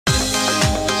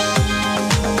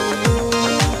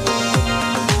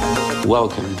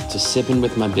Welcome to Sippin'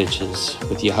 with My Bitches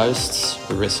with your hosts,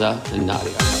 Marissa and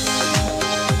Nadia.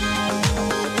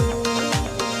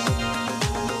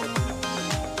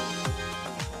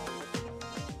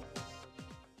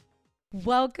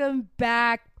 Welcome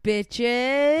back,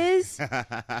 bitches.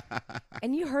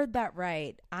 And you heard that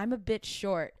right. I'm a bit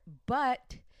short,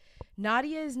 but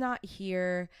Nadia is not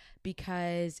here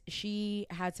because she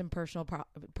had some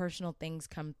personal things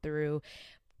come through.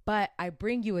 But I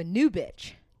bring you a new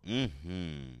bitch.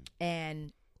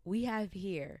 And we have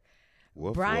here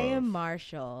Brian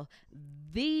Marshall,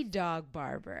 the dog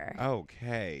barber.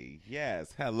 Okay.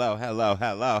 Yes. Hello.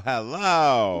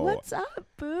 What's up,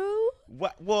 boo?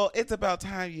 What? Well, it's about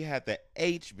time you had the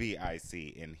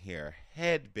HBIC in here.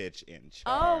 Head bitch in charge.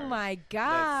 Oh, my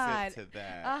God. Let's sit to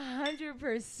that.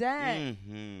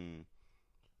 100%.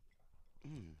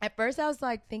 At first, I was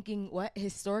like thinking, what?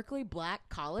 Historically black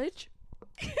college?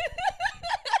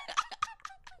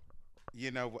 You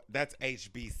know what? That's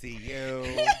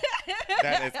HBCU.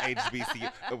 That is HBCU.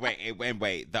 But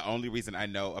wait. The only reason I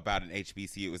know about an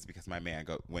HBCU is because my man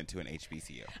went to an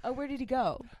HBCU. Oh, where did he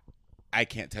go? I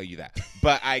can't tell you that,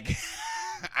 but I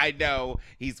know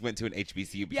he's went to an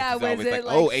HBCU because he's always like,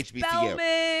 oh, HBCU.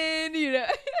 Spelman, you know.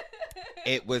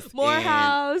 It was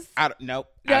Morehouse.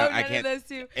 Nope. No, I can't. None of those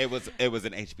two. It was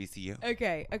an HBCU.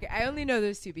 Okay. I only know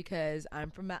those two because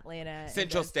I'm from Atlanta.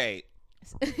 Central State.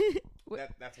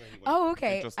 That's where he went. Oh,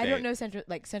 okay. I don't know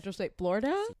Central State,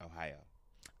 Florida. Ohio.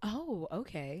 Oh,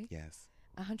 okay. Yes.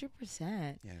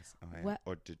 100%. Yes, Ohio. What?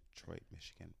 Or Detroit,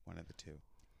 Michigan. One of the two.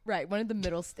 Right, one of the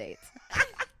middle states.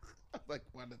 Like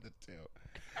one of the two.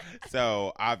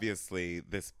 So obviously,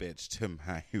 this bitch to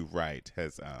my right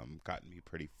has gotten me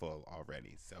pretty full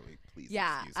already. So please,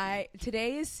 excuse me.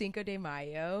 Today is Cinco de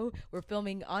Mayo. We're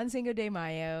filming on Cinco de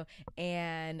Mayo,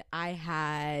 and I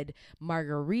had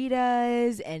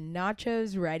margaritas and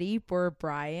nachos ready for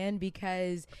Brian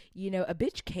because a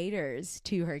bitch caters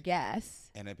to her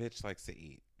guests, and a bitch likes to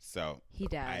eat. So he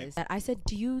does. I said,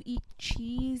 do you eat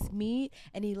cheese, meat?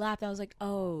 And he laughed. I was like,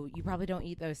 oh, you probably don't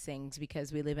eat those things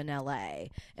because we live in LA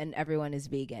and everyone is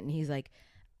vegan. And he's like,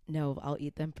 no, I'll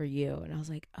eat them for you. And I was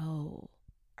like, oh,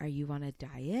 are you on a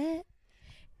diet?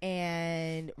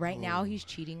 And right now he's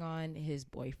cheating on his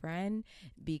boyfriend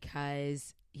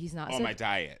because he's not on my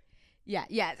diet. Yeah.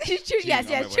 He's cheating on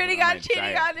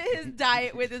his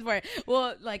diet with his boyfriend.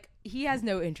 Well, like he has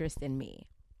no interest in me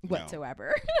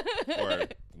whatsoever. No. Or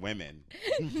women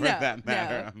for that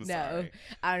matter. I'm sorry.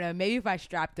 I don't know. Maybe if I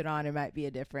strapped it on, it might be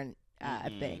a different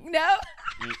thing. No.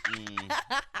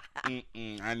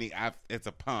 It's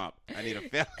a pump. I need a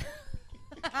fill.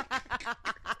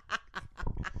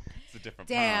 It's a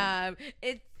different pump.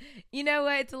 It's you know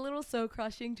what? It's a little so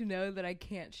crushing to know that I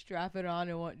can't strap it on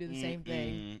and won't do the same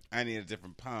thing. I need a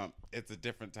different pump. It's a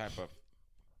different type of.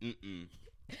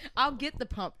 I'll get the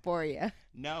pump for you.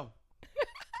 No.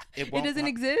 It doesn't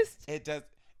exist? It does.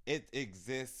 It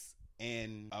exists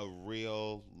in a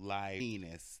real life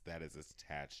penis that is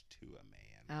attached to a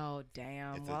man. Oh,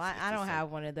 damn. I don't have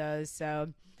one of those,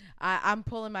 so I'm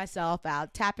pulling myself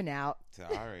out, tapping out.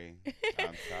 Sorry.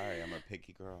 I'm sorry. I'm a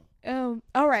picky girl.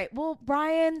 All right. Well,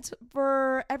 Brian,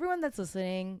 for everyone that's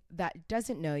listening that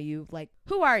doesn't know you, like,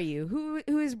 who are you?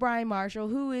 Who is Brian Marshall?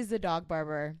 Who is the dog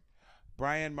barber?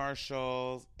 Brian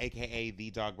Marshall, a.k.a. The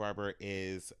Dog Barber,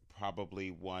 is probably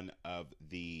one of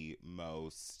the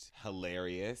most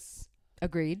hilarious.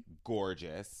 Agreed.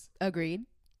 Gorgeous. Agreed.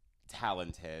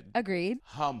 Talented. Agreed.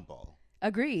 Humble.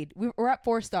 Agreed. We're at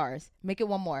 4 stars. Make it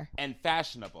 1 more. And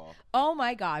fashionable. Oh,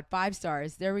 my God. 5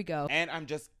 stars. There we go. And I'm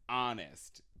just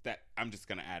honest that I'm just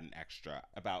going to add an extra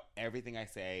about everything I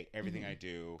say, everything I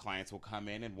do. Clients will come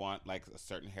in and want like a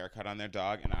certain haircut on their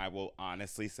dog, and I will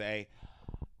honestly say,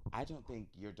 I don't think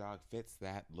your dog fits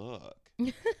that look.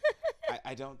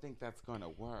 I don't think that's going to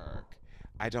work.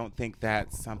 I don't think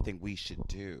that's something we should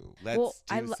do.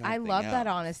 I love that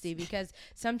honesty because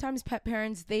sometimes pet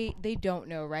parents, they don't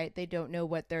know, right? They don't know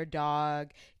what their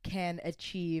dog can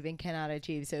achieve and cannot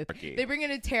achieve. So if they bring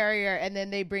in a terrier and then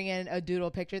they bring in a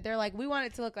doodle picture, they're like, we want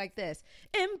it to look like this.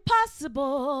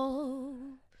 Impossible.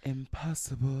 Do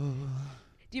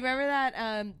you remember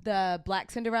that the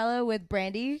Black Cinderella with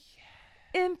Brandy?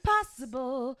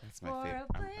 Impossible. That's my for favorite.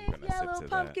 a plain yellow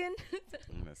pumpkin.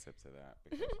 I'm gonna sip to that.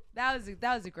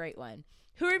 That was a great one.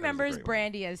 Who remembers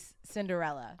Brandy as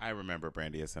Cinderella? I remember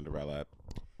Brandy as Cinderella.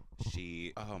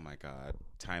 Oh my God,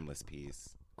 timeless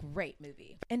piece. Great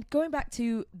movie. And going back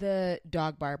to the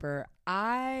dog barber,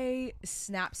 I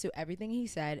snapped. So everything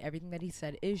that he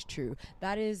said is true.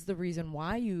 That is the reason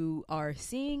why you are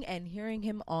seeing and hearing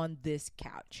him on this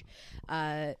couch.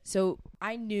 So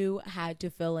I knew I had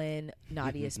to fill in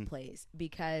Nadia's place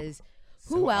because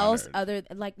Who So else honored. other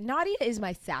like Nadia is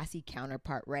my sassy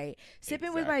counterpart, right?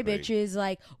 Sipping with my Exactly. bitches,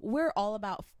 like we're all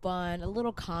about fun, a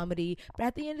little comedy, but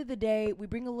at the end of the day, we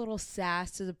bring a little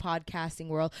sass to the podcasting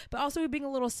world, but also we bring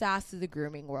a little sass to the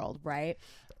grooming world, right?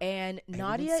 And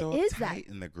Nadia Everyone's so is uptight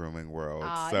that. in the grooming world.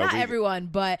 Not everyone,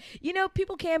 but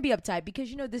people can be uptight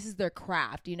because this is their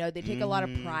craft. They take a lot of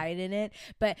pride in it.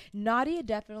 But Nadia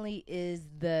definitely is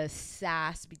the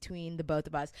sass between the both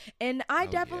of us, and I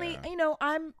definitely,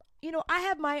 I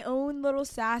have my own little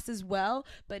sass as well.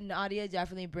 But Nadia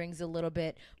definitely brings a little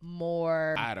bit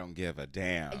more. I don't give a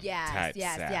damn. Yes, type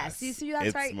yes, sass. yes. See, that's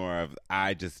it's right. more of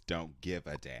I just don't give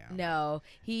a damn. No,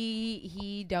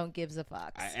 he don't gives a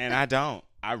fuck. And I don't.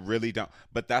 I really don't.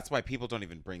 But that's why people don't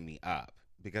even bring me up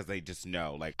because they just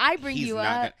know, like, I bring he's you not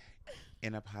up. gonna,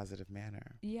 in a positive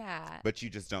manner. Yeah. But you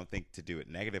just don't think to do it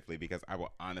negatively because I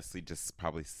will honestly just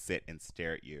probably sit and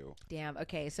stare at you. Damn.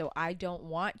 Okay, so I don't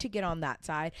want to get on that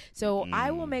side. So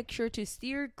I will make sure to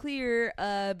steer clear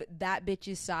of that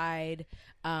bitch's side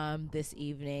this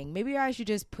evening. Maybe I should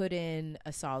just put in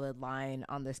a solid line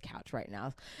on this couch right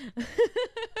now.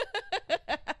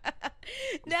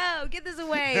 No, get this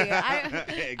away.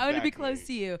 I want to be close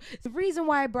to you. The reason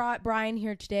why I brought Brian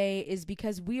here today is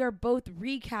because we are both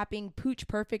recapping Pooch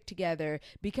Perfect together,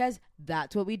 because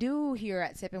that's what we do here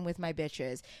at Sippin' With My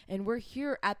Bitches. And we're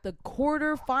here at the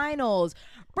quarterfinals.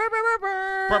 Damn,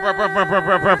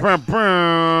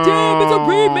 it's a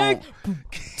remix.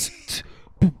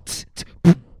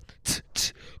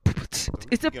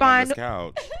 It's a Get on this final.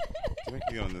 couch. Don't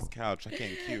get on this couch. I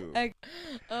can't cue.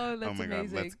 Oh, that's Oh my amazing.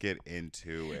 God, let's get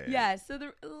into it. Yeah, so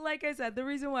like I said, the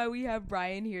reason why we have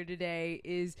Brian here today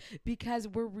is because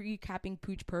we're recapping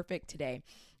Pooch Perfect today.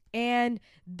 And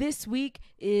this week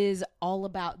is all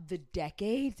about the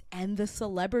decades and the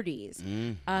celebrities.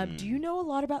 Do you know a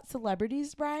lot about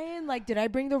celebrities, Brian? Like, did I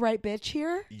bring the right bitch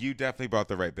here? You definitely brought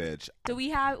the right bitch. So we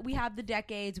have the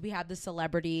decades, we have the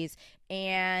celebrities,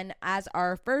 and as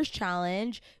our first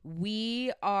challenge,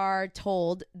 we are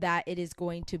told that it is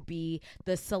going to be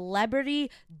the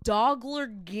celebrity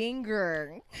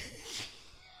Doppelganger.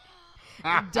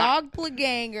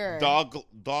 Doppelganger.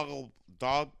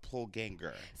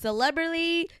 Doppelganger.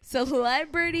 Celebrity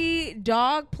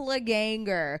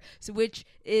Doppelganger, so which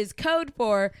is code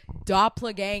for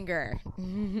Doppelganger.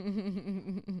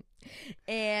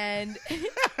 And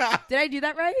did I do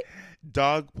that right?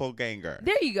 Doppelganger.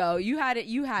 There you go. You had it.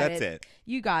 That's it.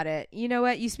 You got it. You know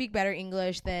what? You speak better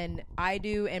English than I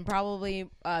do, and probably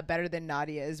better than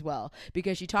Nadia as well,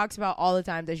 because she talks about all the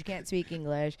time that she can't speak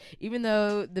English, even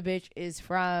though the bitch is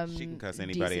from. She can cuss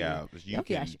anybody DC. out. You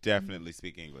can definitely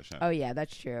speak English. Huh? Oh yeah,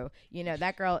 that's true.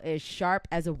 That girl is sharp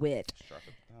as a wit.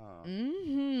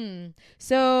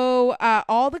 So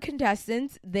all the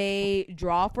contestants, they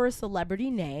draw for a celebrity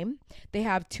name. They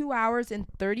have 2 hours and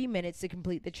 30 minutes to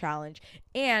complete the challenge.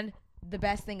 And the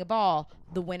best thing of all,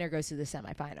 the winner goes to the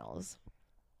semifinals.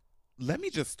 Let me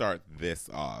just start this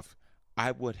off.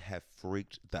 I would have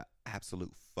freaked the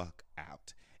absolute fuck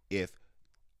out if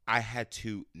I had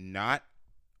to not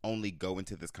only go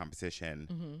into this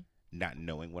competition not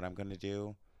knowing what I'm going to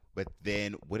do, but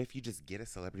then what if you just get a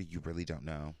celebrity you really don't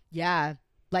know? Yeah,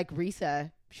 like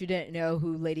Risa. She didn't know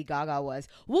who Lady Gaga was.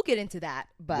 We'll get into that.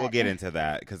 But We'll get into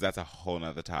that because that's a whole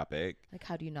nother topic. Like,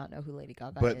 how do you not know who Lady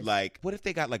Gaga is? But like, what if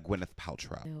they got like Gwyneth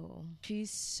Paltrow? No. She's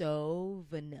so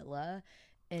vanilla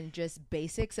and just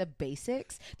basics of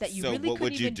basics that you So really what couldn't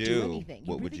would you even do do? anything.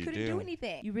 You What would really you couldn't do? do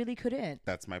anything. You really couldn't.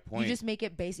 That's my point. You just make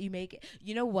it basic.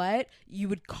 You know what? You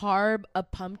would carve a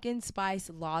pumpkin spice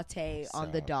latte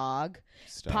on the Stop. dog.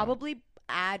 Stop. Probably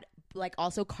add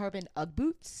also carve in Ugg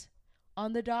boots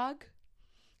on the dog.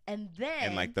 And then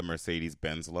And like the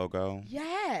Mercedes-Benz logo.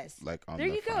 yes, Like on there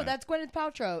the you go. front. That's Gwyneth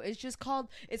Paltrow. It's just called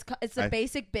it's a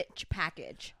basic bitch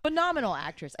package. Phenomenal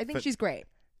actress. I think she's great,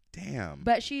 Damn.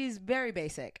 but she's very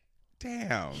basic.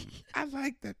 Damn. I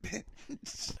like that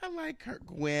bitch. I like her.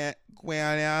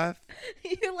 Gwyneth.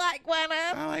 You like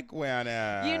Gwyneth? I like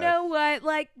Gwyneth. You know what?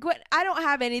 Like, I don't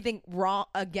have anything wrong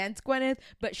against Gwyneth,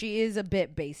 but she is a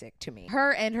bit basic to me.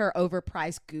 Her and her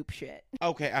overpriced goop shit.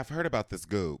 Okay, I've heard about this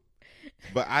goop,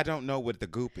 but I don't know what the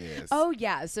goop is. Oh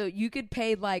yeah, so you could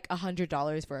pay like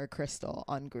 $100 for a crystal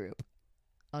on Goop.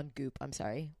 I'm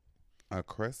sorry. A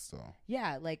crystal.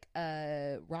 Yeah, like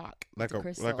a rock. Like It's a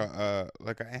crystal.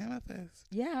 like a amethyst.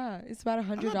 Yeah, it's about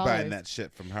 $100. I'm not buying that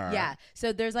shit from her. Yeah,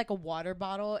 so there's like a water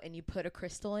bottle and you put a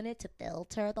crystal in it to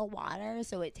filter the water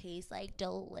so it tastes like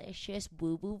delicious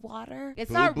woo-woo water.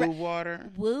 It's not Boo water.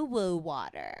 woo-woo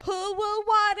water. Woo-woo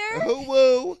water? Who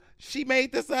woo? She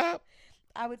made this up.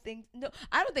 I would think, no,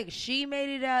 I don't think she made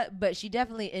it up, but she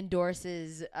definitely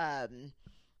endorses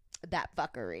that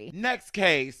fuckery. Next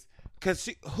case, because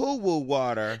who woo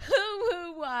water?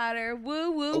 Woo water,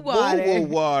 woo water. Woo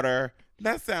water.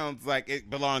 That sounds like it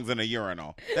belongs in a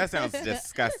urinal. That sounds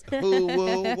disgusting. Woo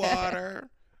woo water.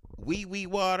 Wee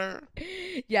water.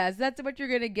 Yes, that's what you're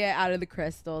going to get out of the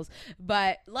crystals.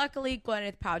 But luckily,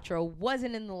 Gwyneth Paltrow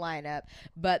wasn't in the lineup.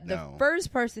 But the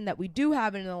first person that we do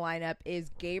have in the lineup is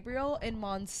Gabriel and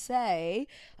Monse.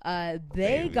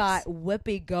 They got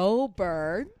Whoopi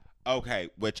Goldberg. Okay,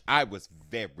 which I was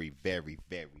very, very,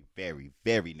 very, very,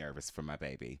 very nervous for my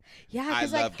baby. Yeah, I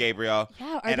love Gabriel.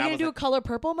 Yeah, are they going to do a Color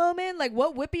Purple moment? Like,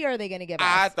 what Whoopi are they going to give us?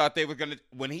 I thought they were going to,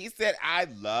 when he said, I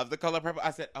love the Color Purple, I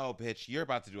said, oh, bitch, you're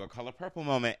about to do a Color Purple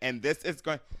moment. And this is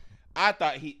going, I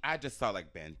just saw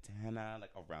like bandana,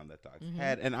 like around the dog's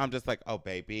head. And I'm just like, oh,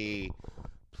 baby,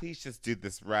 please just do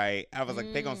this right. I was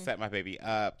like, they're going to set my baby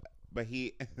up. But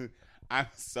I'm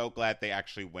so glad they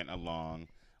actually went along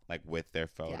like with their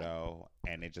photo,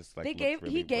 and it just like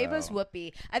he gave us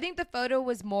Whoopi. I think the photo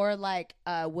was more like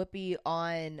Whoopi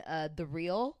on The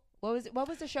Real. What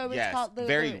was the show? Yes, it's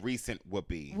called recent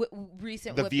Whoopi.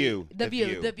 Recent The Whoopi. View.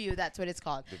 The View. That's what it's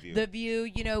called. The View.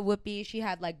 You know, Whoopi. She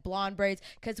had like blonde braids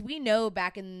because we know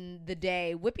back in the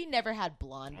day, Whoopi never had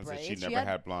blonde braids. She never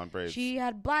had blonde braids. She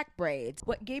had black braids.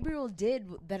 What Gabriel did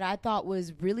that I thought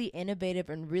was really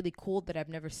innovative and really cool that I've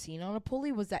never seen on a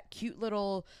pulley was that cute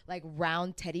little like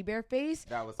round teddy bear face.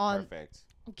 That was perfect.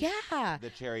 Yeah. The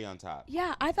cherry on top.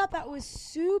 Yeah, I thought that was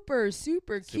super,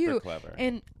 super cute. Super clever.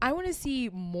 And I want to see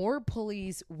more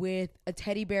pulleys with a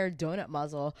teddy bear donut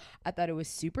muzzle. I thought it was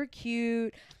super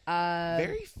cute.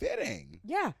 Very fitting.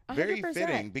 Yeah, 100%. Very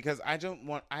fitting because I don't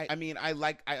want, I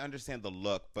understand the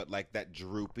look, but like that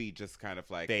droopy just kind of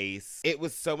like face. It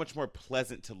was so much more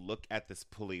pleasant to look at this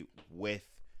pulley with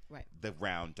the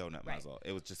round donut muzzle.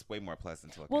 It was just way more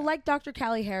pleasant to look at. Well, like Dr.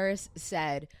 Callie Harris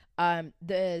said,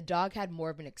 the dog had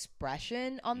more of an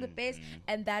expression on the face,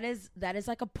 and that is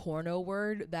like a porno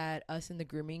word that us in the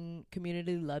grooming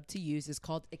community love to use. Is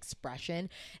called expression,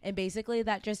 and basically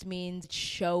that just means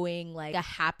showing like a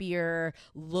happier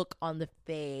look on the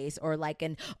face or like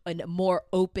a more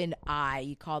open eye.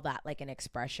 You call that like an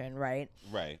expression, right?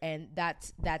 Right. And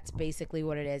that's basically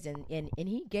what it is, and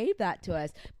he gave that to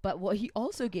us. But what he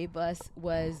also gave us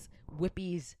was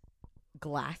Whoopi's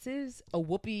glasses, a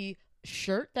Whoopi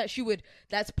shirt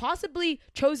that's possibly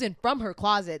chosen from her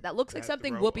closet. That looks like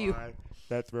something Whoopi.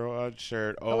 That's real on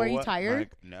shirt. Oh, are you tired?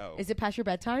 No. Is it past your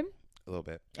bedtime? A little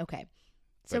bit. Okay.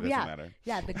 So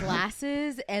the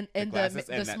glasses and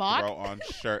the smock. Throw on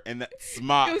shirt and the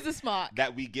smock. It was the smock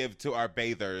that we give to our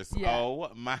bathers. Yeah.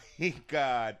 Oh my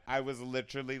God! I was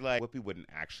literally like, Whoopi wouldn't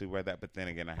actually wear that, but then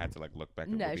again, I had to like look back.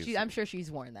 No, at I'm sure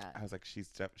she's worn that. I was like, she's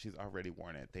already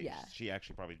worn it. She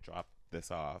actually probably dropped this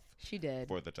off. She did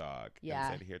for the dog.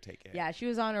 Yeah. And said, here, take it. Yeah, she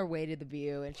was on her way to the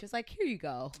View, and she was like, here you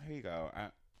go. Here you go.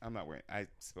 I'm not wearing. I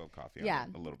spilled coffee on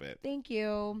it a little bit. Thank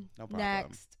you. No problem.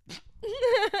 Next.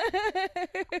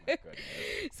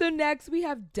 So next we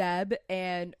have Deb,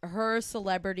 and her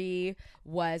celebrity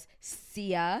was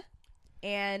Sia.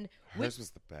 And hers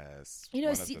was the best. You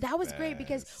know, that was great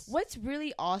because what's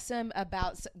really awesome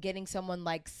about getting someone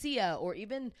like Sia or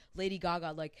even Lady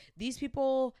Gaga, like these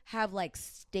people have like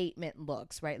statement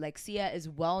looks, right? Like Sia is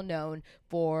well known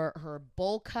for her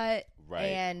bowl cut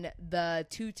and the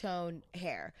two-tone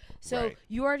hair. So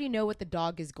you already know what the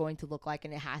dog is going to look like,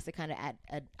 and it has to kind of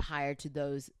add higher to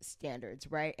those standards,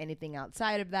 right? Anything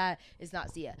outside of that is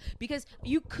not Sia. Because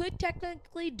you could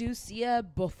technically do Sia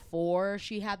before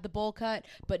she had the bowl cut,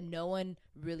 but no one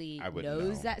really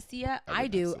knows that Sia. I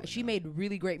do. She made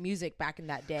really great music back in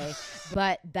that day,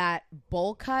 but that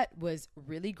bowl cut was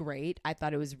really great. I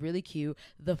thought it was really cute.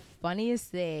 The funniest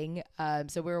thing,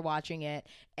 so we were watching it,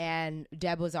 and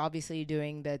Deb was obviously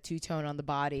doing the two-tone on the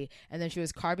body, and then she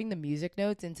was carving the music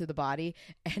notes into the body,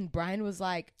 and Brian was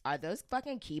like, are those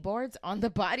fucking keyboards on the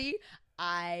body?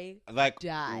 I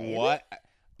died. What?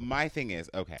 My thing is,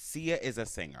 okay, Sia is a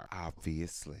singer,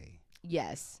 obviously.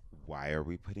 Yes. Why are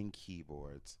we putting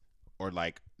keyboards or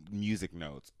like music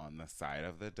notes on the side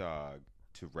of the dog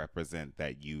to represent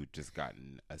that you just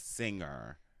gotten a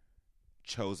singer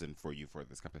chosen for you for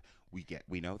this company?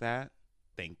 We know that.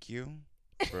 Thank you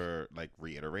for like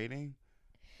reiterating.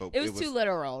 But it was too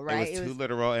literal, right? It was too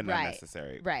literal and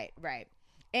unnecessary. Right.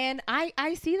 And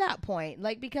I see that point,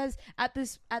 like, because at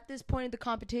this point in the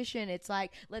competition, it's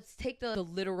like, let's take the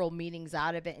literal meanings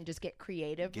out of it and just get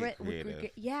creative.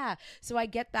 Yeah. So I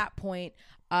get that point.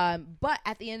 But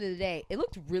at the end of the day, it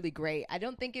looked really great. I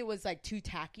don't think it was like too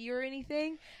tacky or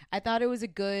anything. I thought it was a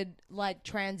good like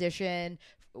transition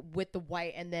with the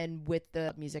white and then with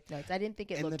the music notes. I didn't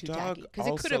think it And looked the too dog tacky because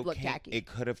it could have looked tacky. It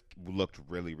could have looked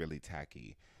really, really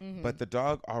tacky. Mhm. But the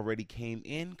dog already came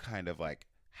in kind of like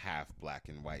half black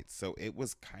and white, so it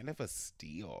was kind of a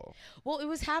steal. Well, it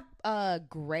was half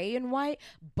gray and white,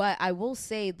 but I will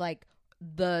say, like,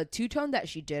 the two-tone that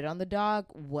she did on the dog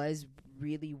was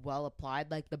really well applied.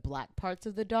 Like, the black parts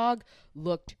of the dog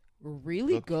looked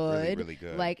really good. Really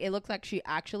good. Like, it looked like she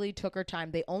actually took her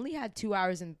time. They only had 2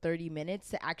 hours and 30 minutes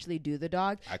to actually do the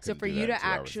dog. So for you to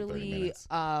actually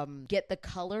get the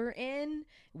color in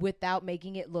without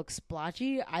making it look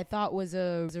splotchy, I thought was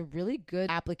a really good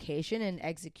application and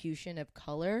execution of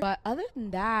color. But other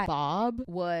than that, Bob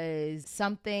was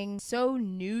something so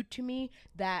new to me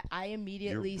that I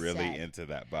immediately You're really said, into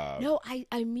that, Bob. no, I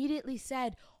immediately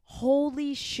said,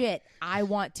 holy shit, I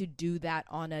want to do that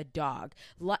on a dog.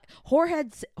 Jorge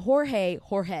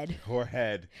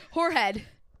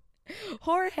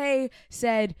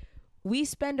said, we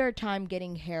spend our time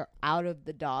getting hair out of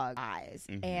the dog's eyes.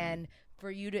 Mhm. And for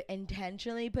you to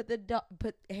intentionally put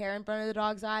hair in front of the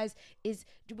dog's eyes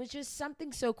was just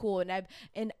something so cool,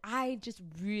 and I just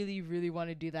really, really want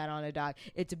to do that on a dog.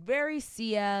 It's very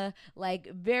Sia, like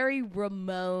very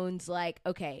Ramones, like,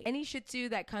 okay, any Shih Tzu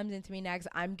that comes into me next,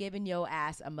 I'm giving yo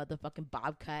ass a motherfucking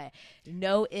bob cut,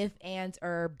 no ifs, ands,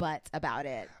 or buts about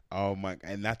it. Oh my,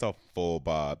 and that's a full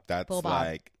bob. That's Full bob.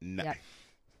 like Yep.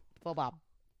 Full bob.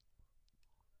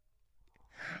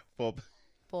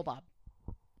 Full bob.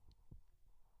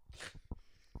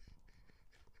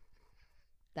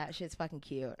 That shit's fucking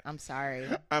cute. I'm sorry.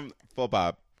 I'm full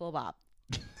bob. Full bob.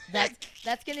 That's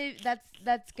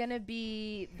gonna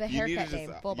be the haircut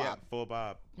name. Full bob. Full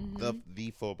bob. Mhm.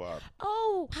 The full bob.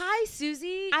 Oh, hi,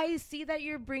 Susie. I see that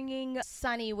you're bringing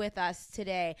Sunny with us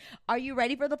today. Are you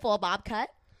ready for the full bob cut?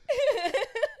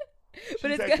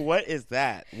 She's like, what is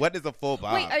that? What is a full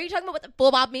bob? Wait, are you talking about what the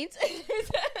full bob means?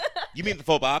 You mean the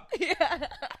full bob? Yeah.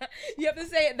 You have to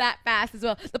say it that fast as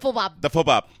well. The full bob. The full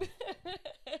bob.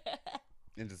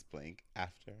 And just blink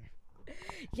after.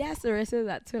 Yes, Arissa,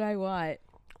 that's what I want.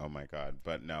 Oh my God.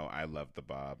 But no, I love the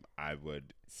bob. I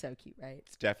would. So cute, right?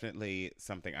 It's definitely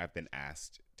something I've been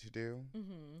asked to do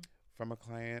from a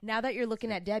client. Now that you're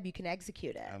looking at Deb, you can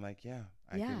execute it. I'm like, yeah,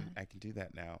 I can do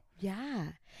that now.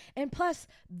 Yeah. And plus,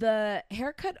 the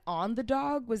haircut on the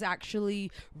dog was actually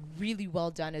really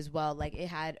well done as well. Like, it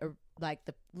had like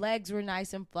the legs were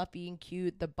nice and fluffy and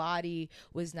cute. The body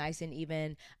was nice and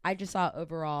even. I just thought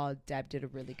overall Deb did a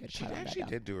really good job. She actually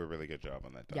did do a really good job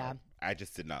on that dog. Yeah. I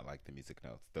just did not like the music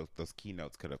notes. Those key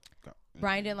notes could have gone.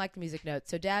 Brian didn't like the music notes.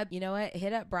 So Deb, you know what?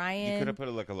 Hit up Brian. You could have put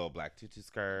a little black tutu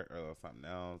skirt or a little something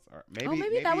else. Or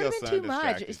maybe that would have been too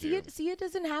much. Sia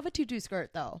doesn't have a tutu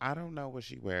skirt though. I don't know what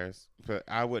she wears, but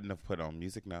I wouldn't have put on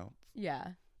music notes.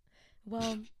 Yeah.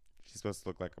 Well, she's supposed to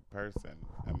look like a person.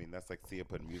 I mean, that's like Sia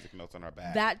putting music notes on our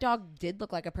back. That dog did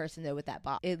look like a person though with that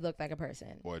bob. It looked like a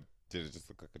person. Or did it just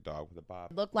look like a dog with a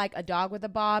bob? Looked like a dog with a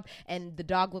bob, and the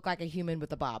dog looked like a human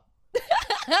with a bob.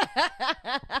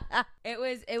 It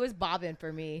was bobbing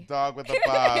for me. Dog with a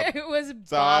bob. It was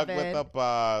dog bobbing. with a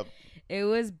bob. It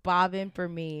was bobbing for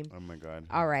me. Oh my God.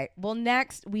 All right. Well,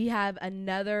 next we have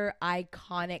another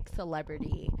iconic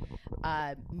celebrity.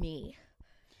 Me.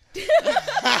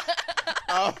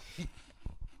 Oh.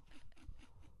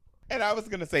 And I was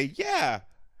gonna say, yeah.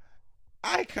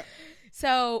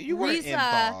 So you weren't Risa,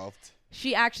 involved.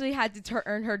 She actually had to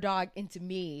turn her dog into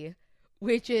me,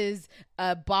 which is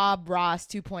Bob Ross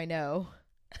 2.0.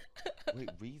 Wait,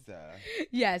 Risa?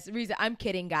 Yes, Risa. I'm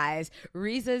kidding, guys.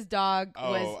 Risa's dog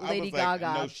was Lady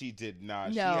Gaga. No, she did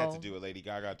not. She had to do a Lady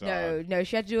Gaga dog. No,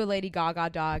 she had to do a Lady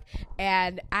Gaga dog.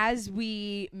 And as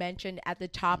we mentioned at the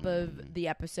top of the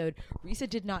episode, Risa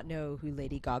did not know who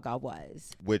Lady Gaga was.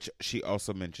 Which she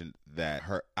also mentioned that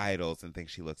her idols and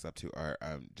things she looks up to are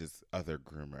just other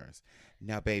groomers.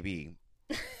 Now, baby.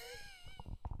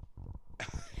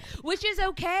 Which is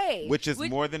okay. Which is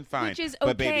more than fine. Which is okay.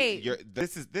 But baby,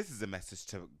 this is a message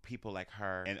to people like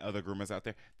her and other groomers out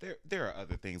there. There are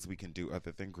other things we can do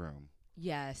other than groom.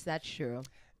 Yes, that's true.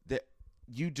 That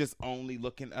you just only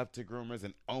looking up to groomers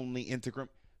and only into groom.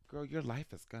 Girl, your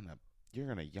life is you're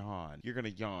gonna yawn. You're gonna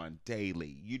yawn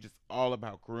daily. You just all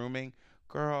about grooming.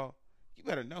 Girl, you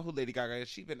better know who Lady Gaga is.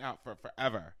 She's been out for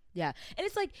forever. Yeah. And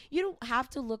it's like, you don't have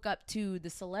to look up to the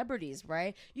celebrities,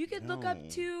 right? You could look up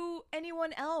to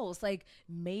anyone else. Like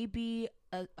maybe,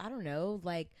 I don't know,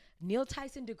 like Neil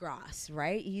Tyson DeGrasse,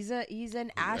 right? He's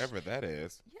an Whoever that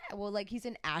is. Yeah, well, like he's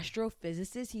an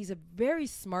astrophysicist. He's a very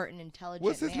smart and intelligent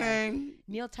What's his man. name?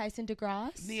 Neil Tyson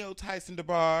DeGrasse. Neil Tyson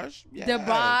DeBarge. Yes.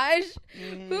 DeBarge.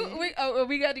 Mm-hmm.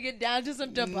 We got to get down to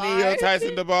some DeBarge. Neil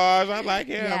Tyson DeBarge. I like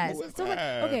him. Yes. Who is So, like,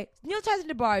 that? okay, Neil Tyson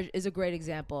DeBarge is a great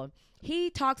example. He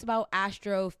talks about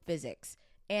astrophysics,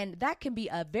 and that can be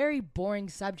a very boring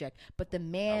subject, but the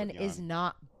man is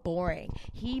not boring.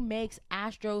 He makes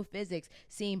astrophysics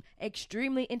seem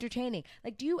extremely entertaining.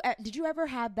 Like, did you ever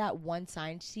have that one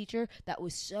science teacher that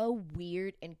was so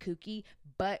weird and kooky,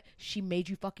 but she made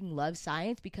you fucking love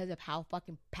science because of how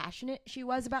fucking passionate she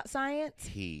was about science?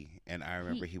 I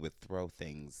remember he would throw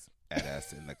things at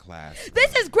us in the class.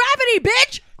 This is gravity,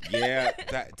 bitch! Yeah,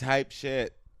 that type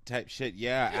shit.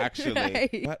 Yeah, actually.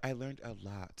 Right. But I learned a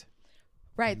lot.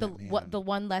 Right. The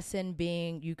one lesson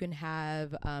being you can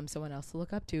have someone else to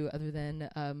look up to other than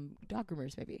dog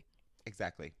groomers, maybe.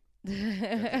 Exactly.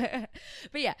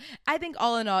 But yeah, I think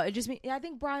all in all, I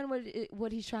think Brian,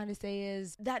 what he's trying to say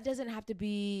is that doesn't have to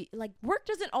be like work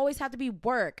doesn't always have to be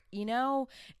work, you know?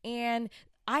 And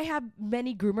I have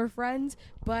many groomer friends,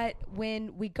 but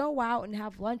when we go out and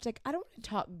have lunch, like I don't want to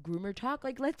talk groomer talk.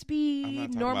 Like let's be I'm not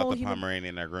talking normal about the human.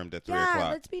 Pomeranian I groomed at 3 Yeah,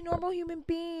 o'clock. let's be normal human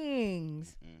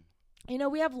beings. Mm. You know,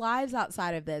 we have lives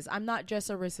outside of this. I'm not just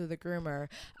Arissa the groomer.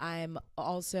 I'm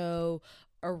also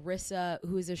Arissa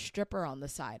who is a stripper on the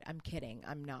side. I'm kidding.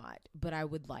 I'm not, but I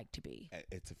would like to be.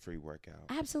 It's a free workout.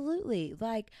 Absolutely.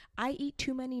 Like I eat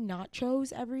too many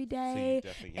nachos every day,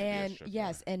 definitely can't be a and stripper.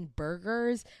 yes, and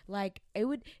burgers. Like it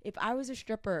would, if I was a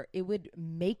stripper, it would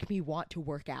make me want to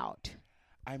work out.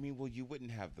 I mean, well, you wouldn't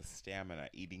have the stamina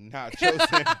eating nachos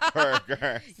and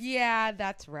burgers. Yeah,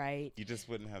 that's right. You just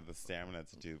wouldn't have the stamina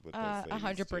to do what those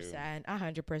ladies 100%,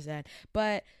 100%.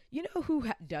 But you know who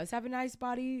does have a nice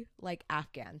body? Like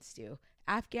Afghans do.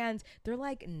 Afghans, they're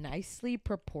like nicely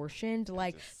proportioned.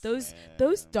 Like those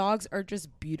dogs are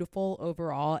just beautiful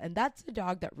overall. And that's the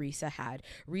dog that Risa had.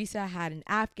 Risa had an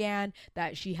Afghan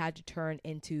that she had to turn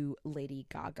into Lady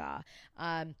Gaga.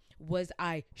 Was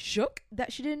I shook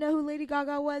that she didn't know who Lady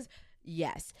Gaga was?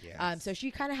 Yes. So she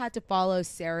kind of had to follow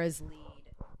Sarah's lead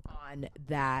on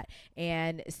that,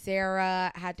 and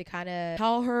Sarah had to kind of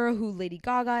tell her who Lady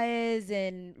Gaga is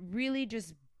and really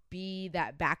just be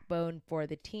that backbone for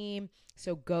the team.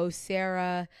 So go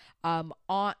Sarah.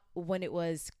 When it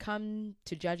was come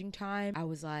to judging time, I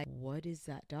was like, what is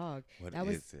that dog? What that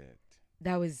is it?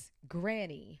 That was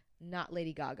Granny, not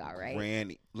Lady Gaga, right?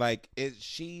 Granny. Like,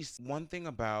 she's one thing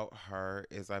about her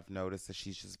is I've noticed that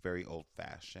she's just very old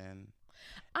fashioned.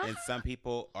 And some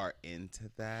people are into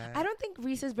that. I don't think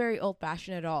Risa's very old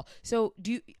fashioned at all. So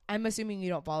I'm assuming you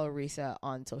don't follow Risa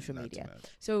on social media.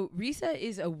 So Risa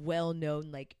is a well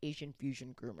known like Asian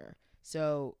fusion groomer.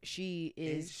 So she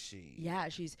is she? Yeah,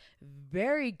 she's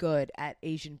very good at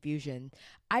Asian fusion.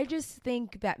 I just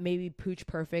think that maybe Pooch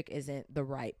Perfect isn't the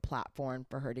right platform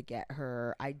for her to get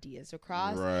her ideas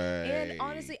across. Right. And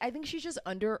honestly, I think she's just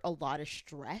under a lot of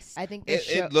stress. I think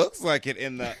it looks like it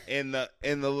in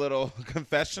the little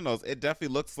confessionals. It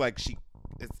definitely looks like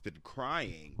it's been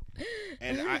crying.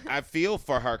 And I feel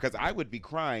for her because I would be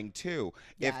crying too.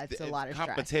 Yeah, it's a lot of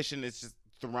competition stress. is just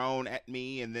thrown at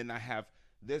me, and then I have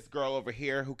this girl over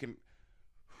here who can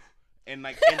and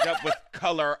like end up with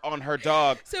color on her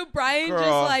dog. So Brian Girl.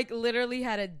 just like literally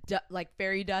had like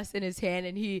fairy dust in his hand,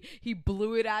 and he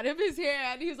blew it out of his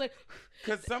hand. He was like,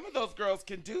 because some of those girls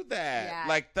can do that. Yeah.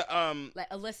 Like like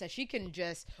Alyssa, she can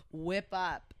just whip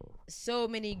up so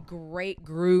many great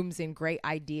grooms and great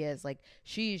ideas. Like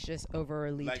she's just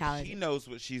overly talented. She knows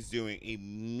what she's doing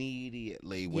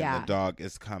immediately when Yeah. the dog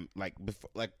is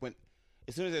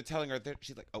as soon as they're telling her,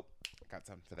 she's like, oh, I got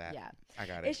something for that. Yeah. I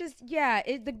got it. It's just,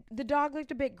 the dog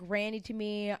looked a bit granny to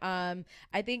me. I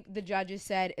think the judges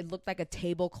said it looked like a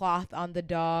tablecloth on the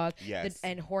dog. Yes.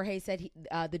 And Jorge said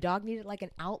the dog needed like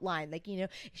an outline. Like, you know,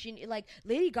 she like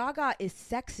Lady Gaga is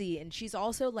sexy, and she's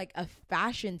also like a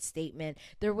fashion statement.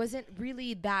 There wasn't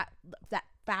really that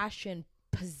fashion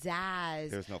pizzazz.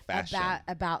 There's no fashion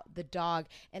about the dog,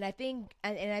 and I think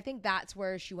that's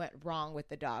where she went wrong with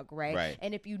the dog, right?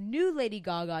 And if you knew Lady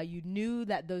Gaga, you knew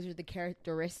that those are the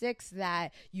characteristics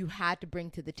that you had to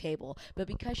bring to the table. But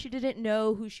because she didn't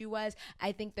know who she was,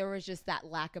 I think there was just that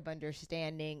lack of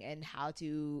understanding and how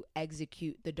to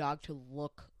execute the dog to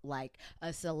look like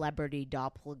a celebrity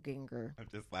doppelganger. I'm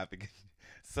just laughing.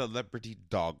 Celebrity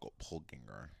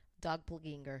doppelganger.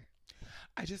 Doppelganger.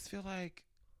 I just feel like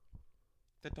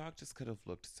the dog just could have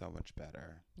looked so much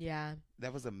better. Yeah.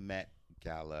 That was a Met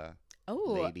Gala.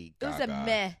 Oh, Lady it was Gaga.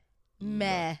 a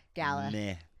meh gala.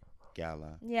 Meh.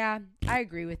 gala. Yeah, I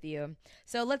agree with you.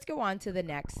 So let's go on to the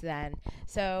next then.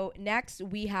 So next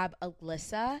we have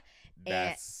Alyssa.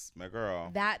 That's my girl.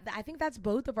 That I think that's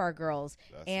both of our girls.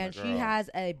 That's and my she girl. has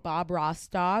a Bob Ross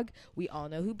dog. We all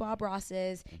know who Bob Ross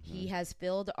is. Mm-hmm. He has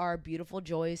filled our beautiful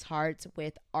Joy's hearts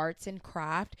with arts and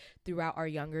craft throughout our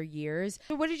younger years.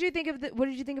 So what did you think of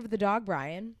the dog,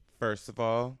 Brian? First of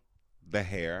all, the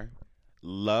hair.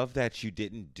 Love that you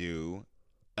didn't do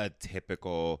a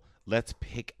typical, let's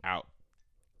pick out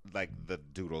like the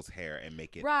doodle's hair and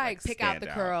make it Right, like, pick out stand the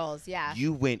curls. Yeah.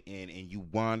 You went in and you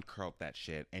wand curled that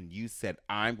shit and you said,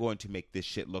 I'm going to make this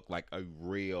shit look like a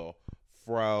real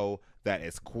fro that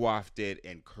is coiffed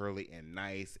and curly and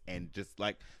nice, and just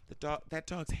like that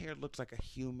dog's hair looks like a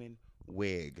human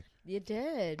wig. You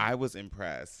did. I was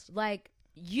impressed. Like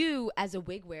you as a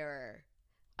wig wearer,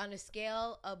 on a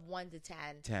scale of 1 to 10.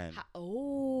 10.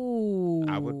 Oh.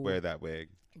 I would wear that wig.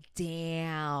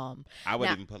 Damn. I would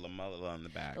Now- even put a mullet on the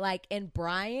back. Like, and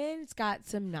Brian's got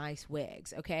some nice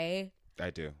wigs, okay? I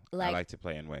do. I like- like to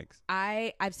play in wigs.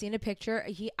 I've seen a picture.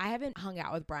 I haven't hung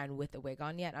out with Brian with the wig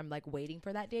on yet. I'm like waiting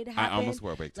for that day to I happen. almost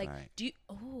wore a wig like, tonight.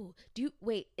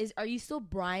 are you still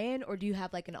Brian or do you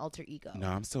have like an alter ego? No,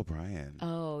 I'm still Brian.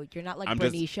 Oh, you're not like I'm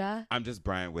just- Bernicia? I'm just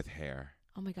Brian with hair.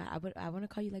 Oh my god, I want to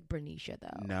call you like Bernicia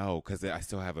though. No, because I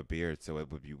still have a beard, so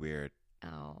it would be weird.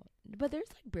 Oh, but there's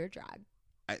like beard drag.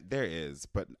 There is,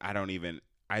 but I don't even.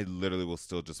 I literally will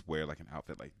still just wear like an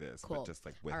outfit like this, Cool. but just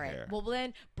like with All right. hair. Well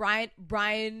then,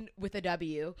 Brian with a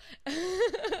W.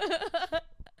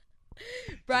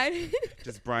 Brian.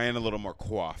 Just Brian a little more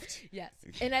coiffed. Yes.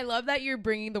 And I love that you're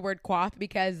bringing the word coiffed,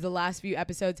 because the last few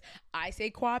episodes I say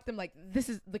coiffed. I'm like,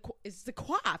 it's the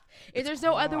coif. If there's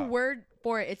no other coiffed. word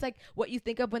for it. It's like what you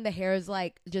think of when the hair is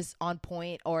like just on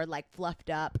point or like fluffed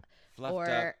up. Fluffed or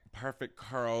up, perfect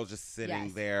curl, just sitting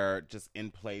Yes. there, just in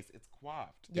place. It's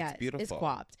coiffed. Yes, it's beautiful. it's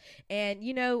coiffed. And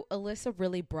you know, Alyssa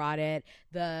really brought it.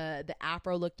 The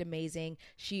afro looked amazing.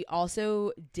 She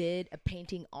also did a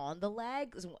painting on the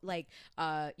legs. Like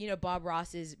you know, Bob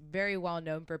Ross is very well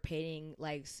known for painting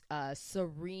like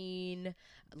serene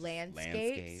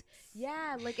landscapes.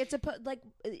 Yeah, like it's like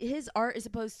his art is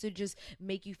supposed to just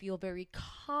make you feel very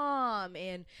calm,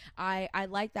 and I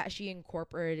like that she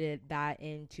incorporated that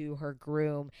into her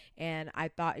groom, and I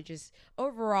thought it just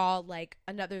overall like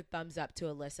another thumbs up to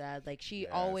Alyssa. Like she Yes.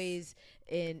 always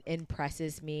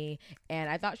impresses me, and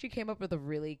I thought she came up with a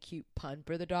really cute pun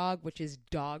for the dog, which is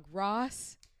Dog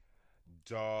Ross.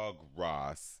 Dog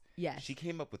Ross. Yes. She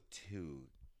came up with 2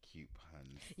 cute puns.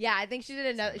 Yeah, I think she did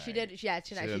another. Tonight. She did. Yeah,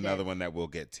 She tonight did she another did. one that we'll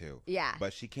get to. Yeah.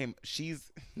 But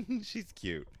she's she's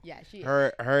cute. Yeah, she.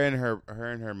 Her and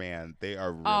her man, they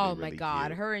are really, Oh really my god,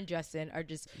 cute. her and Justin are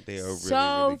just They are really,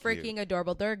 so really freaking cute.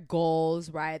 adorable. Their goals,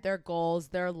 right? Their goals,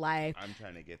 their life. I'm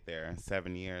trying to get there.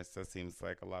 7 years. That seems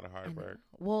like a lot of I hard know. work.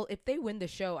 Well, if they win the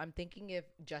show, I'm thinking if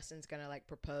Justin's gonna like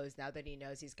propose now that he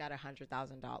knows he's got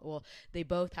 $100,000. Well, they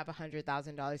both have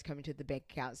 $100,000 coming to the bank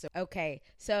account. So okay,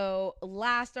 so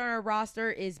last on our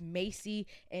roster is Macy,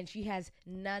 and she has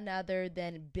none other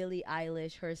than Billie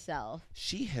Eilish herself.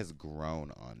 She has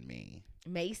grown on me.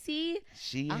 Macy,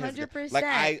 She has 100%. Like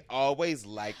I always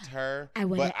liked her. I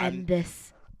want but to end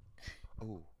this.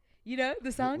 Ooh. You know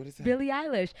the song, what is that? Billie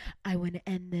Eilish. I want to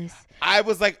end this. I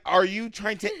was like, are you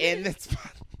trying to end this?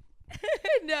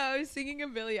 No, I was singing a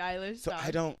Billie Eilish So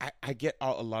song. I get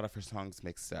a lot of her songs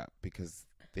mixed up because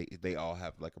they all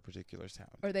have like a particular sound.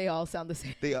 Or they all sound the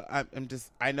same.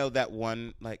 I know that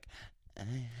one, like,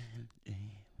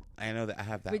 I know that I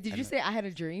have that. Wait, did you say I had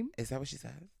a dream? Is that what she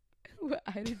says? What,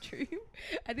 I had a dream?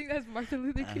 I think that's Martin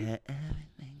Luther I King. had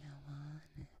everything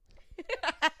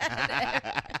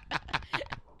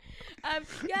I wanted.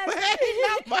 Yes.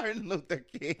 Not Martin Luther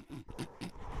King.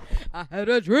 I had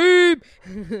a dream.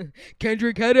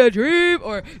 Kendrick had a dream.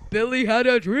 Or Billy had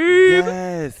a dream.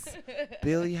 Yes.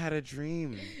 Billy had a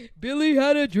dream. Billy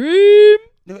had a dream.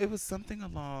 No, it was something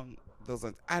along those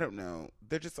lines. I don't know.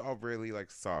 They're just all really like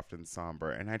soft and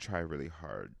somber, and I try really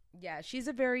hard. Yeah, she's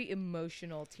a very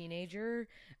emotional teenager.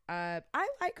 I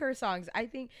like her songs. I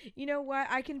think, you know what?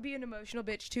 I can be an emotional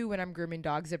bitch too when I'm grooming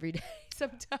dogs every day.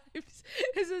 Sometimes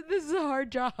this is a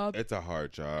hard job. It's a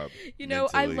hard job. You know,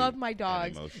 I mentally love my and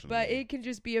dogs, but emotionally. it can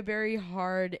just be a very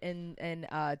hard and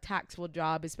taxable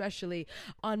job, especially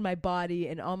on my body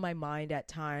and on my mind at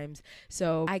times.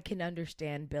 So I can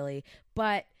understand Billy,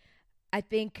 but I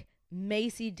think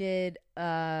Macy did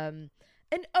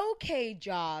an okay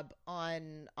job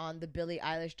on the Billie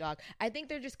Eilish dog. I think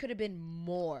there just could have been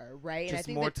more, right? And I Just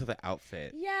think more that, to the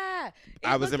outfit. yeah. It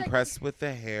I was looked like- impressed with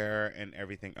the hair and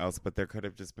everything else, but there could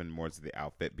have just been more to the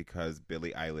outfit because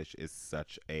Billie Eilish is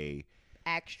such a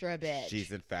extra bitch.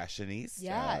 She's in fashionista.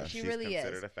 Yeah, she really is.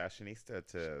 She's considered a fashionista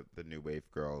to the new wave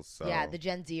girls. So yeah, the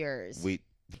Gen Zers. We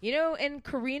You know, and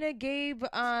Karina gave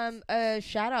a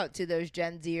shout out to those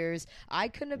Gen Zers. I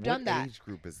couldn't have done that. What age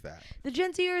group is that? The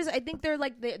Gen Zers, I think they're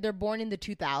like they're born in the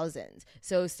 2000s.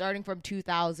 So starting from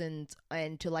 2000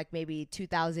 and to like maybe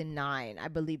 2009, I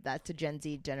believe that's the Gen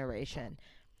Z generation.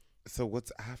 So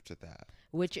what's after that?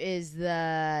 Which is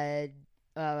the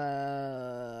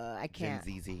I can't.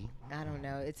 Gen ZZ. I don't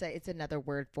know. It's another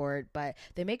word for it, but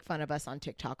they make fun of us on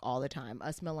TikTok all the time.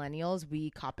 Us millennials, we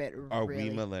cop it. Are we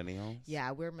millennials?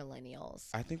 Yeah, we're millennials.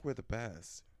 I think we're the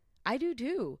best. I do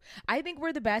too. I think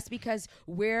we're the best because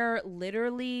we're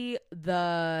literally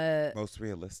the most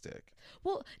realistic.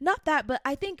 Well, not that, but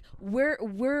I think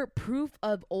we're proof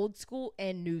of old school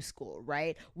and new school,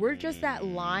 right? We're just that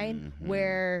line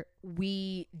where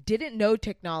we didn't know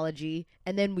technology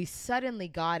and then we suddenly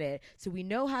got it. So we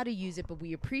know how to use it, but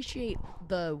we appreciate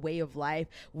the way of life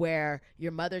where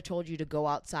your mother told you to go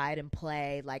outside and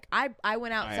play. Like I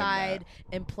went outside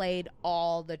and played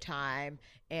all the time.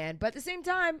 But at the same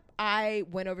time, I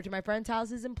went over to my friends'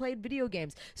 houses and played video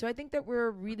games. So I think that we're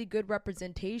a really good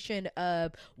representation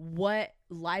of what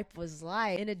life was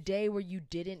like in a day where you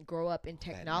didn't grow up in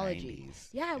technology.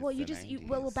 Yeah, well,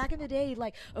 well, back in the day,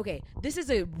 like, okay, this is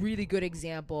a really good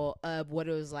example of what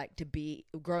it was like to be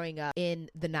growing up in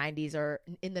the 90s or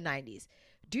in the 90s.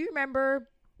 Do you remember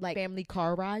like family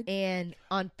car rides? And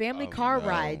on family car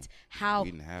rides, how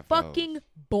fucking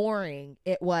boring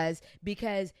it was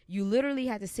because you literally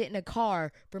had to sit in a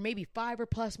car for maybe 5 or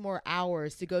plus more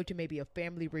hours to go to maybe a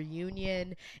family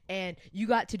reunion, and you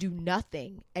got to do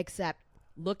nothing except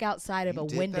look outside of a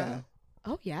window. That?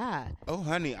 Oh yeah. Oh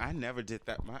honey, I never did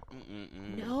that.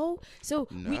 No. So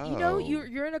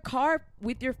you're in a car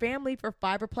with your family for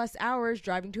 5 or plus hours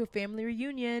driving to a family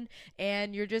reunion,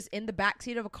 and you're just in the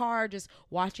backseat of a car just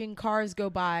watching cars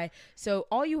go by. So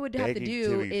all you would have to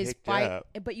do is fight,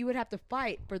 but you would have to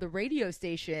fight for the radio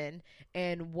station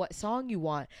and what song you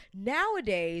want.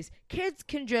 Nowadays, kids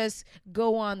can just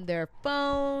go on their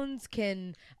phones,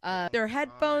 can their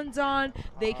headphones on.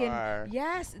 They can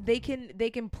they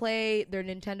can play their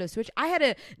Nintendo Switch. I had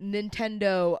a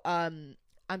Nintendo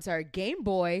Game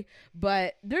Boy,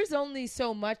 but there's only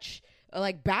so much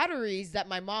like batteries that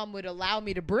my mom would allow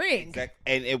me to bring.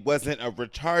 Exactly. And it wasn't a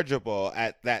rechargeable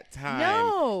at that time.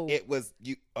 No. It was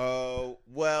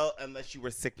unless you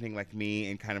were sickening like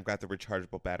me and kind of got the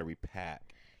rechargeable battery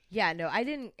pack. Yeah, no, I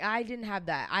didn't have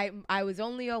that. I was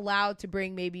only allowed to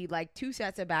bring maybe like 2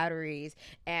 sets of batteries,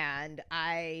 and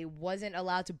I wasn't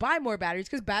allowed to buy more batteries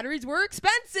because batteries were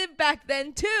expensive back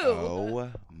then too.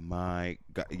 Oh my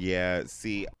God. Yeah,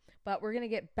 see. But we're going to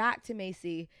get back to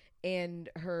Macy and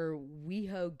her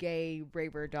WeHo gay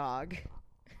raver dog.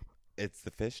 It's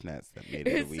the fishnets that made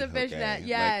it. It's the fishnet,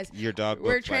 yes. Like, your dog looks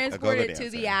We're transported like a to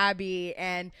the Abbey,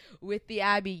 and with the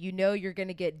Abbey, you know you're going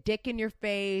to get dick in your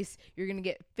face. You're going to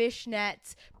get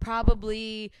fishnets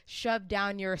probably shoved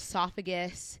down your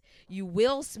esophagus. You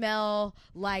will smell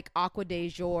like Aqua de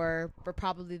Jour for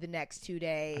probably the next 2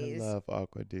 days. I love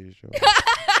Aqua de Jour.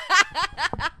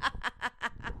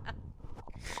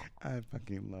 I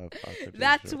fucking love Aqua de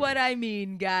That's Jour. what I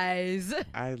mean, guys.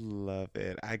 I love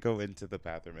it. I go into the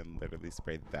bathroom and literally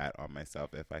spray that on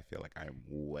myself if I feel like I'm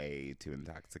way too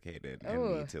intoxicated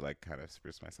and need to like kind of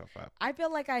spruce myself up. I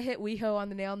feel like I hit WeHo on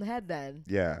the nail on the head then.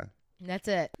 Yeah. That's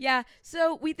it. Yeah.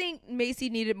 So we think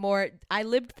Macy needed more. I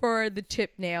lived for the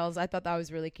chip nails. I thought that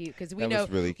was really cute because we know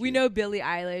Billie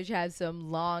Eilish has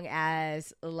some long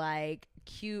ass like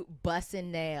cute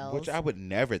bussin' nails. Which I would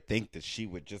never think that she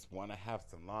would just want to have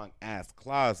some long ass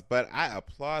claws, but I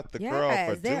applaud the girl for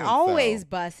doing so. They're always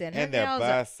bussin'. And they're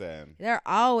bussin'. They're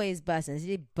always bussin'.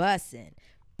 She's bussin'.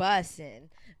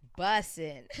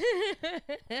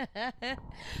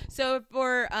 So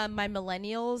for my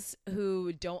millennials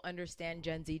who don't understand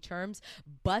Gen Z terms,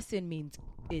 bussin' means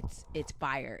it's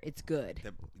fire. It's good.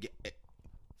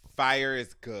 Fire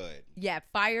is good. Yeah,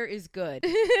 fire is good.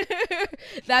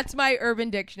 That's my Urban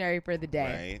Dictionary for the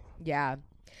day. Right. Yeah.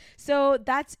 So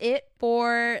that's it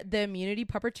for the immunity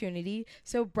opportunity.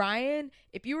 So Brian,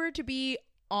 if you were to be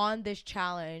on this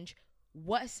challenge,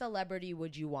 what celebrity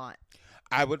would you want?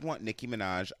 I would want Nicki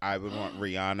Minaj. I would want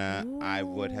Rihanna. Ooh. I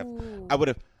would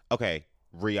have. Okay,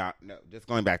 Rihanna. No, just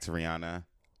going back to Rihanna.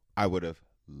 I would have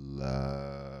loved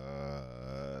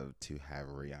to have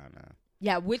Rihanna.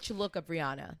 Yeah, which look of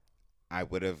Rihanna? I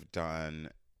would have done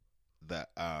the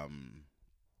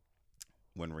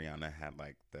when Rihanna had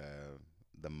like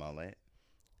the mullet.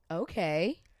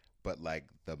 Okay. But like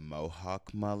the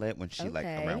mohawk mullet when she like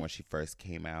around when she first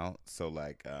came out. So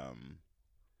like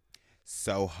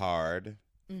So Hard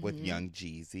with Young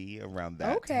Jeezy around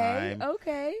that time.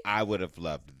 Okay. I would have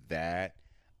loved that.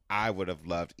 I would have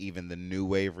loved even the new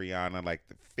wave Rihanna, like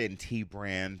the Fenty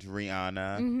brand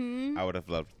Rihanna. I would have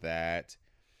loved that.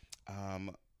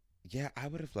 Yeah, I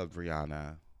would have loved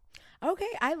Rihanna. Okay,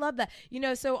 I love that.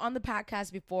 So on the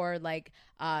podcast before, like,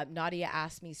 Nadia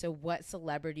asked me, so what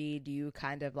celebrity do you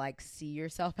kind of like see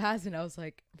yourself as? And I was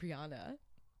like, Rihanna.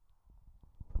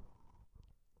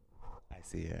 I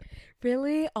see it.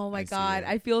 Really? Oh my I see God. it.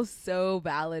 I feel so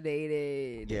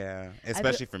validated. Yeah,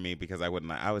 especially for me because I wouldn't.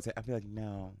 I'd be like,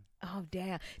 no. Oh,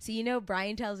 damn. See,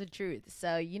 Brian tells the truth.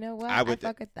 So, you know what? I would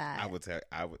fuck with that. I would, girl,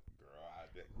 I'd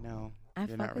be like, no, I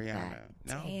you're not fuck with Rihanna. that.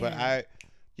 No, Damn. but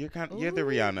you're the Ooh.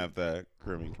 Rihanna of the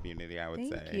grooming community, I would say.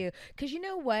 Thank you. Because you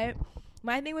know what?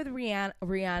 My thing with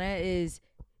Rihanna is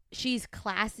she's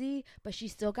classy, but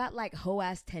she's still got like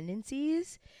hoe-ass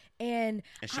tendencies. And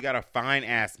she got a fine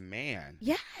ass man.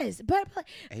 Yes, but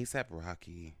ASAP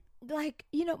Rocky. Like,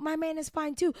 my man is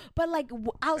fine too, but like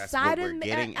outside of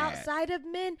men,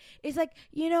 it's like,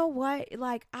 you know what,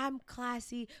 like I'm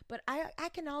classy, but I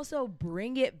can also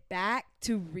bring it back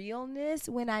to realness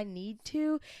when I need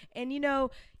to. And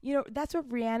that's what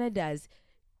Rihanna does.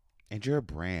 And you're a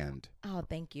brand. Oh,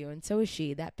 thank you. And so is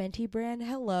she. That Fenty brand.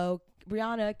 Hello,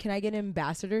 Rihanna. Can I get an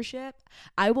ambassadorship?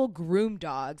 I will groom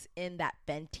dogs in that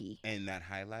Fenty. And that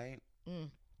highlight.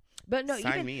 But no,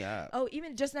 sign me up. Oh,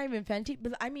 even just not even Fenty,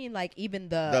 but I mean like even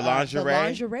the lingerie, the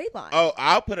lingerie line. Oh,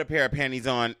 I'll put a pair of panties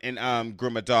on and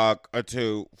groom a dog or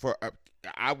two for.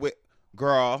 I would,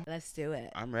 girl. Let's do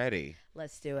it. I'm ready.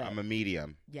 Let's do it. I'm a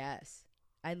medium. Yes,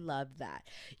 I love that.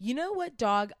 You know what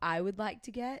dog I would like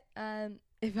to get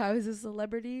if I was a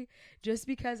celebrity? Just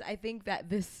because I think that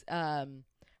this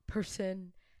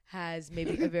person has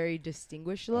maybe a very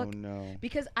distinguished look. Oh no!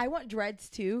 Because I want dreads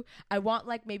too. I want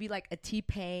maybe a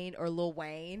T-Pain or Lil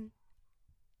Wayne.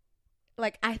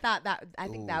 Like I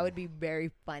think that would be very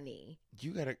funny.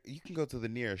 You can go to the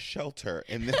nearest shelter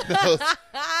and then those.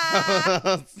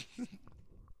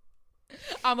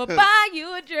 I'ma buy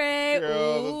you a drink.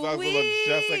 Girl, those dogs will look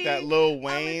just like that Lil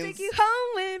Wayne's. I'ma take you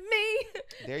home with me.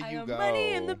 There you I have go.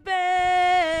 Money in the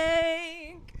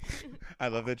bank. I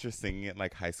love that you're singing it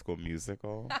like High School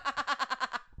Musical.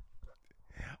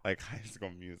 Like High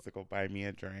School Musical. Buy me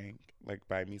a drink. Like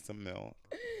buy me some milk.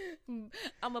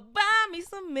 I'ma buy me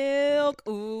some milk.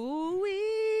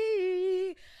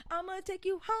 Ooh-wee. I'ma take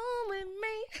you home with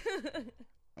me.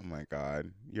 Oh my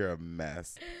God. You're a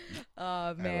mess.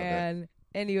 Oh man.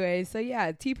 Anyway, so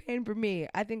yeah, T-Pain for me.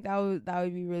 I think that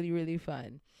would be really, really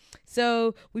fun.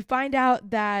 So we find out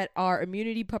that our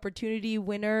Immunity Puppertunity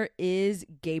winner is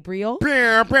Gabriel.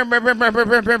 As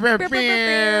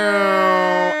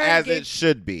it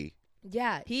should be.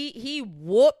 Yeah, he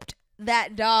whooped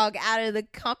that dog out of the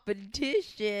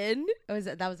competition.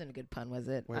 That wasn't a good pun, was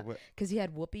it? Wait, what? Because he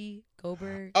had Whoopi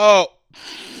Goldberg. Oh.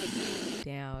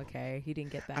 Damn, okay. He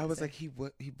didn't get that. I was like, he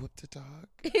whooped a dog?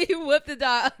 He whooped the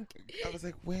dog. I was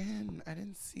like, when? I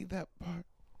didn't see that part.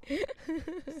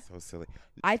 So silly.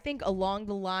 I think along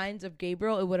the lines of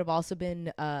Gabriel, it would have also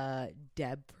been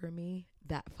Deb for me.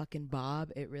 That fucking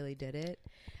Bob, it really did it.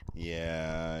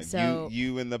 Yeah. So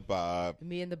you and the Bob.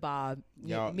 Me and the Bob.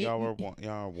 Y'all were one.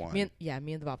 Y'all are one. Me and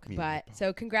the Bob.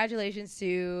 So congratulations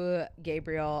to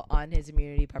Gabriel on his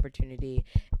Immunity Puppertunity.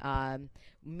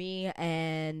 Me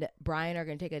and Brian are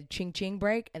going to take a ching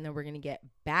break, and then we're going to get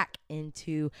back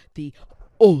into the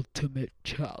Ultimate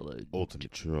Challenge.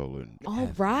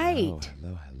 All right.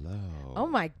 Hello. Oh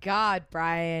my God,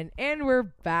 Brian. And we're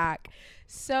back.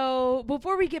 So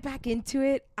before we get back into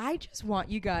it, I just want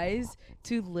you guys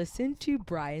to listen to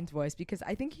Brian's voice because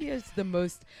I think he has the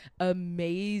most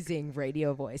amazing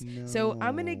radio voice. No. So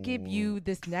I'm going to give you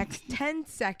this next 10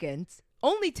 seconds.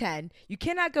 Only 10. You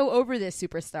cannot go over this,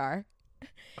 superstar.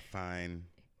 Fine.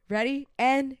 Ready?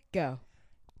 And go.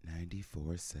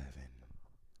 94.7.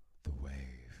 The Wave.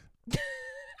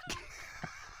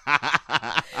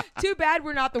 Too bad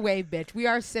we're not the Wave, bitch. We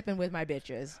are sipping with my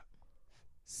bitches.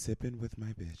 Sipping with my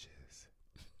bitches.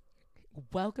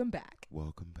 Welcome back.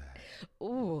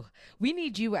 Ooh, we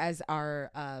need you as our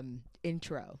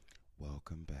intro.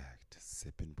 Welcome back to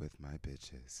Sipping with My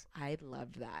Bitches. I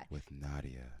love that. With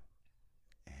Nadia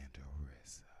and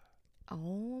Orissa.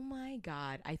 Oh my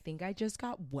God. I think I just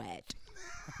got wet.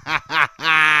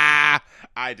 I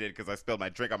did because I spilled my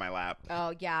drink on my lap.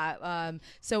 Oh, yeah.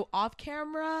 So off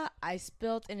camera, I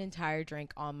spilled an entire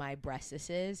drink on my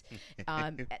breastises.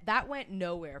 That went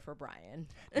nowhere for Brian.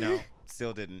 No,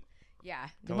 still didn't. Yeah,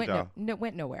 Told it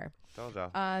went nowhere. Told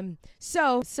y'all.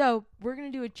 So we're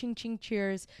gonna do a ching ching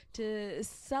cheers to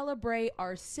celebrate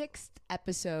our 6th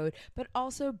episode, but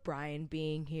also Brian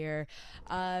being here.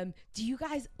 Do you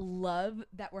guys love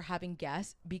that we're having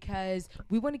guests? Because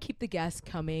we want to keep the guests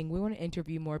coming. We want to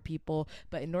interview more people,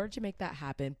 but in order to make that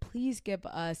happen, please give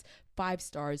us 5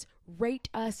 stars, rate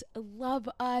us, love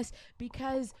us,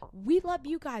 because we love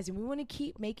you guys and we want to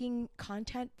keep making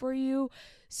content for you.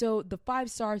 So the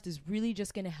 5 stars is really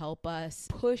just going to help us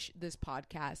push this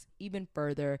podcast even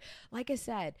further. Like I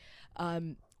said,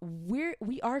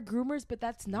 we are groomers, but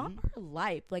that's not our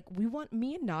life. Like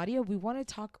me and Nadia, we want to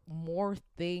talk more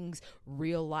things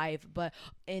real life, but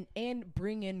and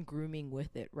bring in grooming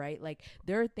with it, right? Like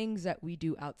there are things that we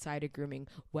do outside of grooming,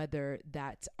 whether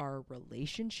that's our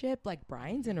relationship, like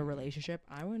Brian's in a relationship,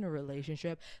 I'm in a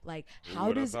relationship. Like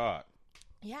how does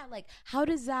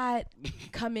that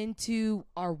come into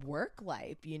our work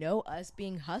life, us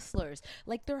being hustlers?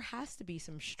 Like there has to be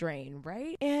some strain,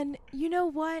 right? And you know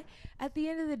what? At the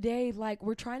end of the day, like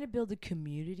we're trying to build a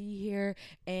community here,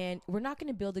 and we're not going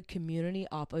to build a community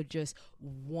off of just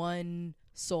one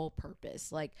sole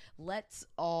purpose. Like let's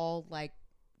all like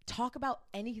talk about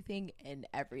anything and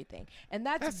everything, and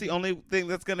that's the only thing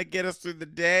that's gonna get us through the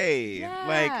day. Yeah.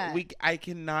 Like I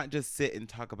cannot just sit and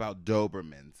talk about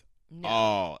Dobermans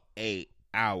all 8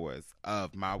 hours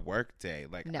of my workday.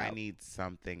 Like No. I need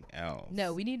something else.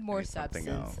 No, we need more I need something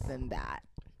substance else. than that.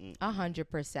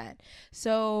 100%.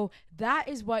 So that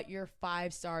is what your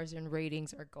 5 stars and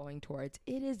ratings are going towards.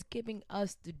 It is giving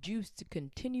us the juice to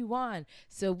continue on.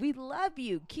 So we love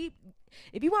you.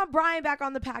 If you want Brian back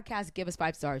on the podcast, give us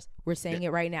 5 stars. We're saying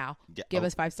it right now. Yeah. Give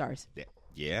us 5 stars.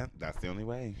 Yeah, that's the only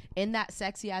way. In that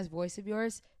sexy ass voice of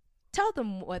yours, tell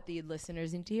them what the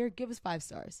listeners need to hear. Give us 5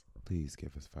 stars. Please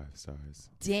give us 5 stars.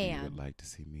 Damn. If you would like to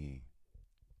see me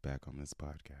back on this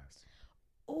podcast.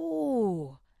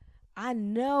 Oh, I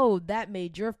know that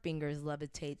made your fingers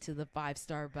levitate to the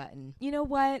 5-star button. You know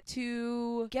what?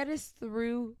 To get us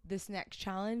through this next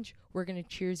challenge, we're going to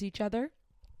cheers each other.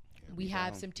 We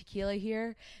have some tequila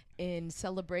here in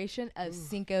celebration of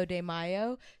Cinco de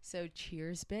Mayo. So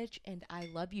cheers, bitch. And I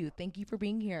love you. Thank you for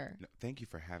being here. No, thank you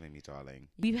for having me, darling.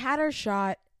 We've had our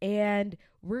shot, and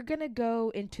we're going to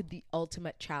go into the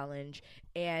ultimate challenge.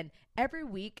 And every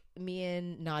week, me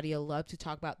and Nadia love to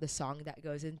talk about the song that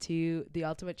goes into the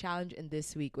ultimate challenge. And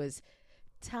this week was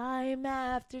Time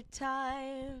After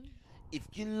Time. If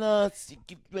you're lost, you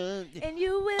can run. And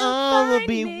you will I find will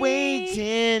be me.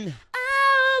 waiting.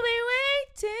 I will be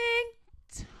waiting.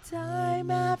 Time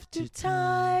after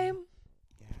time.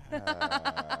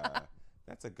 Yeah.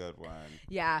 That's a good one.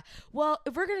 Yeah. Well,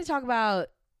 if we're going to talk about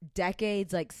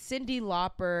decades, like Cyndi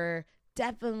Lauper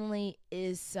definitely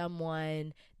is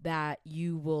someone that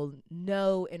you will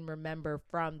know and remember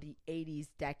from the 80s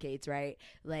decades, right?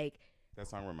 Like That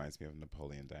song reminds me of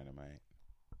Napoleon Dynamite.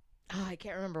 Oh, I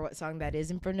can't remember what song that is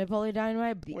in for Napoleon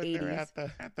Dynamite, but the When 80s.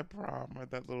 they're at the prom or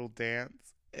that little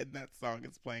dance, and that song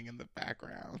is playing in the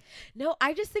background. No,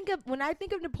 I just think of, when I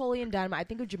think of Napoleon Dynamite, I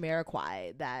think of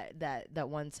Jamiroquai, that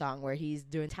one song where he's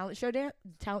doing talent show.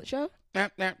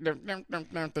 Fucking that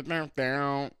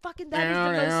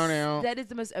is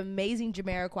the most amazing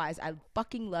Jamiroquai. I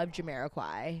fucking love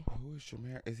Jamiroquai. Who is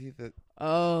Jamiroquai? Is he the...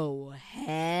 Oh,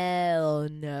 hell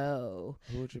no.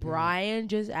 Who is Jamiroquai? Brian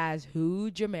just asked who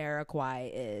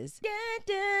Jamiroquai is. Dun,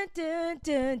 dun, dun,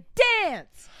 dun,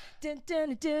 dance! Dun,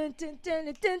 dun, dun, dun,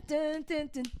 dun, dun, dun, dun,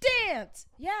 dun, dance!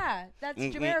 Yeah, that's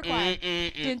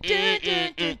Jamiroquai. Dun, dun,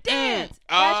 dun, dun, dance!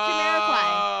 That's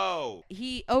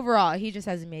Jamiroquai. He just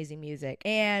has amazing music.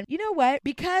 And you know what?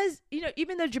 Because,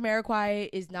 even though Jamiroquai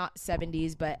is not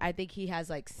 70s, but I think he has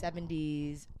like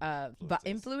 70s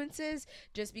influences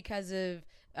just because of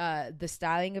the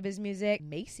styling of his music.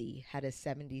 Macy had a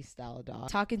 70s style dog.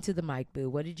 Talking to the mic, boo.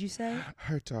 What did you say?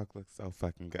 Her dog looks so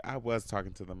fucking good. I was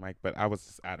talking to the mic, but I was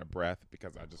just out of breath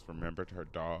because I just remembered her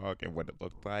dog and what it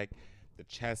looked like. The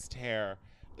chest hair,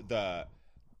 the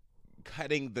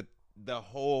cutting the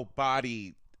whole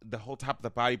body, the whole top of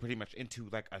the body pretty much into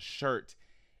like a shirt,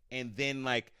 and then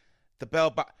like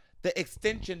the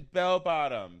extension bell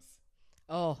bottoms.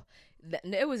 Oh,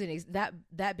 it was that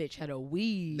bitch had a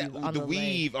weave on the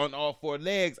weave leg. on all 4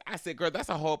 legs. I said, girl, that's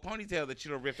a whole ponytail that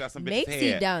you done ripped out some bitch's head.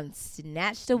 Macy done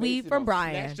snatched the weave from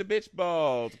Brian. Snatched the bitch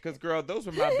balls, because girl, those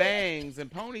were my bangs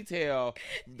and ponytail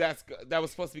that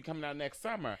was supposed to be coming out next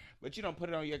summer. But you don't put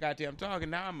it on your goddamn dog,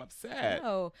 and now I'm upset.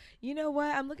 Oh, you know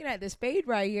what? I'm looking at this fade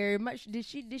right here. Did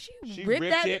she She rip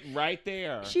ripped that? it right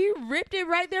there. She ripped it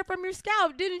right there from your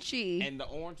scalp, didn't she? And the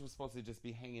orange was supposed to just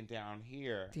be hanging down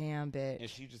here. Damn, bitch. And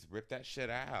she just ripped that shit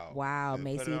out. Wow, And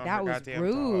put Macy, it on that her was goddamn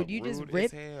rude. dog. You just Rude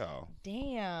ripped. as hell.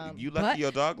 Damn. You lucky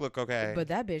your dog look okay. But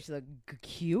that bitch looked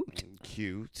cute.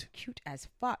 Cute. Cute as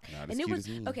fuck. Not And as it cute was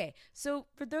as me. okay. So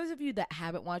for those of you that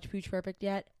haven't watched Pooch Perfect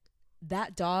yet,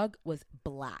 that dog was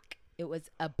black. It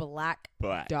was a black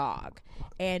dog.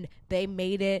 And they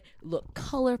made it look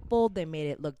colorful. They made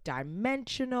it look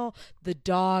dimensional. The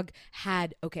dog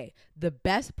had, the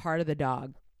best part of the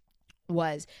dog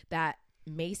was that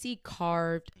Macy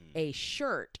carved a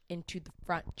shirt into the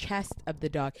front chest of the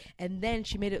dog. And then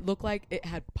she made it look like it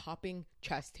had popping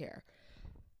chest hair.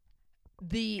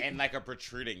 And like a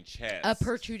protruding chest. A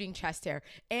protruding chest hair.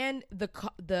 And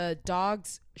the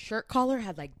dog's shirt collar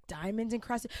had like diamonds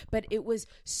encrusted, but it was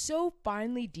so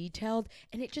finely detailed,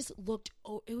 and it just looked,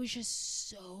 it was just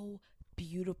so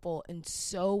beautiful and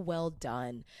so well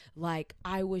done. Like,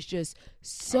 I was just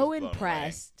so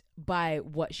impressed by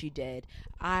what she did.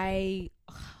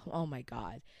 Oh my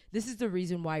God. This is the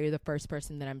reason why you're the first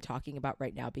person that I'm talking about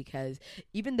right now, because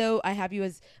even though I have you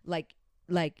as like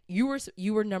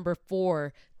you were number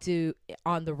 4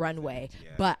 on the runway,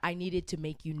 but I needed to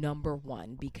make you number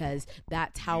 1 because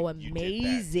that's how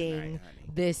amazing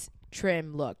this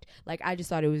trim looked. Like, I just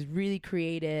thought it was really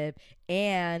creative,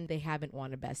 and they haven't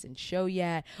won a Best in Show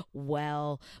yet.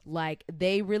 Well, like,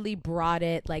 they really brought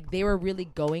it. Like, they were really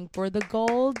going for the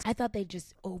gold. I thought they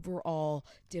just overall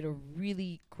did a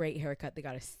really great haircut. They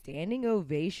got a standing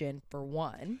ovation for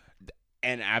one.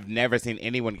 And I've never seen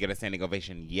anyone get a standing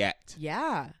ovation yet.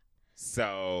 Yeah.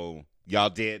 So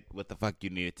y'all did what the fuck you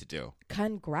needed to do.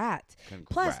 Congrats.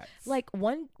 Plus, like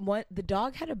one the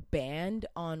dog had a band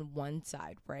on one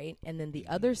side, right? And then the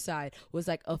other side was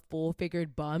like a full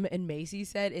figured bum. And Macy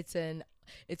said it's an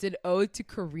ode to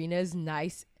Karina's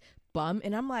nice bum.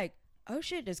 And I'm like, oh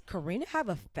shit, does Karina have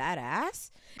a fat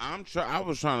ass? I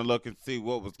was trying to look and see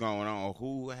what was going on,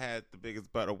 who had the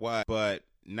biggest butt or what, but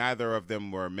neither of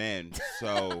them were men,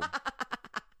 so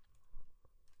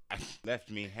left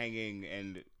me hanging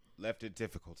and left in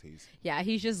difficulties. Yeah,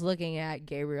 he's just looking at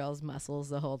Gabriel's muscles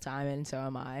the whole time, and so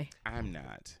am I. I'm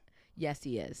not. Yes,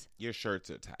 he is. Your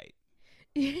shirts are tight.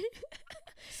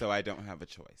 So I don't have a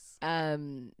choice.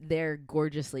 They're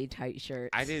gorgeously tight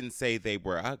shirts. I didn't say they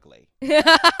were ugly.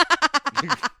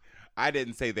 I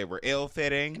didn't say they were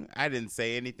ill-fitting. I didn't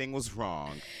say anything was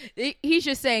wrong. He's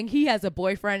just saying he has a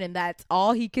boyfriend, and that's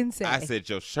all he can say. I said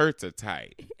your shirts are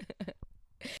tight.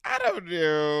 I don't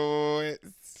know.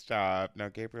 Stop. No,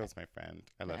 Gabriel's my friend.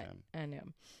 I love him. I know.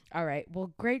 All right.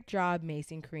 Well, great job,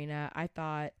 Macy and Karina. I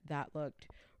thought that looked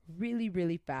really,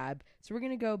 really fab. So we're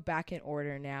going to go back in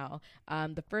order now.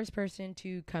 The first person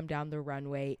to come down the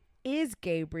runway is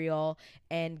Gabriel,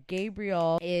 and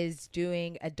Gabriel is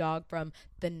doing a dog from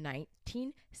the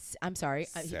 17. I'm sorry.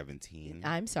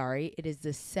 It is the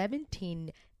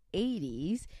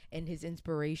 1780s, and his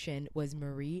inspiration was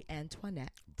Marie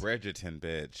Antoinette. Bridgerton,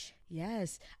 bitch.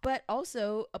 Yes, but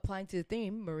also applying to the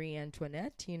theme, Marie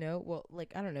Antoinette, I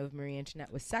don't know if Marie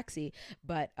Antoinette was sexy,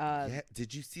 but... yeah,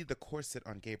 did you see the corset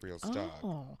on Gabriel's dog?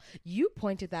 Oh, you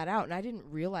pointed that out, and I didn't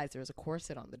realize there was a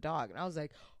corset on the dog, and I was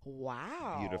like,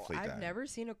 wow. Beautifully done. I've never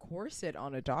seen a corset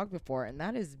on a dog before, and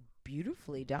that is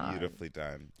beautifully done. Beautifully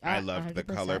done. I loved the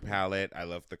color palette. I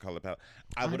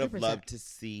would have loved to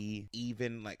see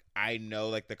even, like, I know,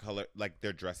 like, the color, like,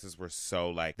 their dresses were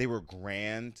so, like, they were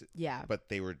grand. Yeah. But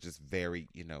they were just very,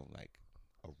 like,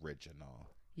 original.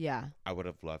 Yeah. I would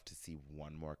have loved to see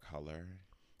one more color.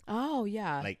 Oh,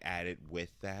 yeah. Like, added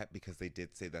with that, because they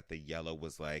did say that the yellow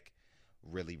was, like,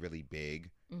 really, really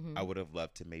big. Mm-hmm. I would have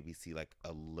loved to maybe see, like,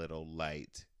 a little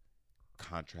light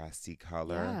contrasty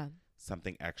color. Yeah.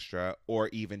 Something extra, or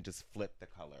even just flip the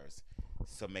colors.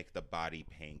 So make the body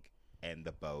pink and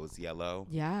the bows yellow.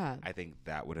 Yeah. I think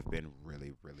that would have been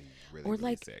really, really, really, or really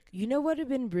like, sick. You know what would have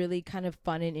been really kind of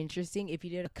fun and interesting if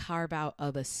you did a carve out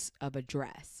of a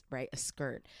dress, right? A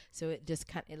skirt. So it just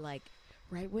kind of like,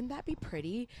 right? Wouldn't that be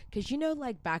pretty? Because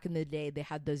like back in the day, they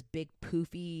had those big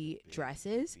poofy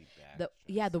dresses. The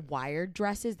wired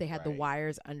dresses. They had the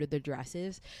wires under the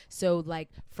dresses. So like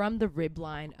from the rib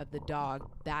line of the dog,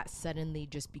 that suddenly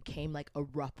just became like a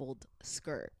ruffled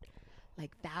skirt.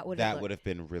 Like that would have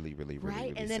been really, really, really, right.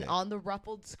 Really and then sick. On the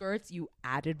ruffled skirts, you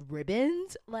added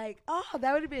ribbons. Like, oh,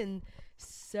 that would have been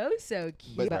so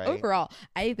cute. But right. overall,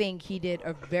 I think he did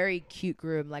a very cute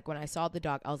groom. Like when I saw the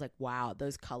dog, I was like, wow,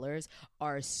 those colors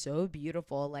are so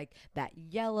beautiful. Like that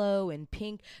yellow and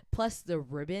pink, plus the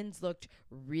ribbons looked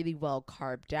really well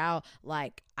carved out.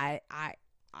 Like I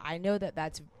know that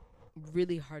that's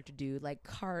really hard to do. Like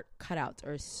cutouts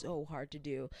are so hard to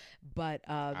do, but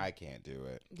I can't do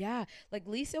it. yeah, like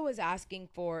Lisa was asking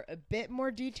for a bit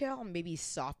more detail, maybe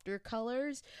softer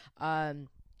colors.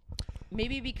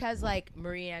 Maybe because like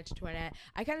Marie Antoinette,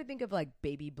 I kind of think of like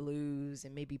baby blues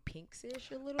and maybe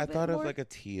pinks-ish a little bit. I thought more. of like a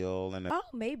teal and Oh,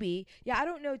 maybe. Yeah, I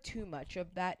don't know too much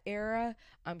of that era.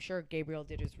 I'm sure Gabriel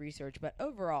did his research, but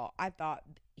overall, I thought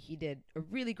he did a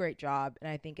really great job,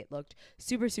 and I think it looked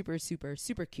super, super, super,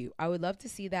 super cute. I would love to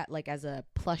see that like as a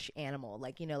plush animal,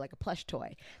 like, you know, like a plush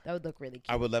toy. That would look really cute.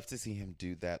 I would love to see him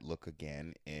do that look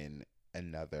again in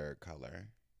another color.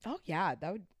 Oh yeah,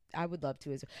 I would love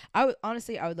to as well. I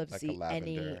would love to Like a see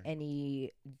lavender.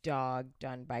 any dog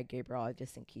done by Gabriel. I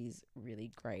just think he's really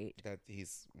great. That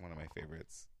he's one of my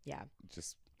favorites. Yeah.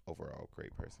 Just overall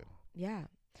great person. Yeah.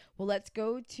 Well, let's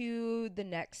go to the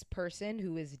next person,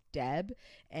 who is Deb,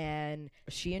 and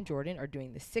she and Jordan are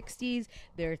doing the 60s.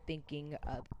 They're thinking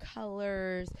of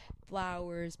colors,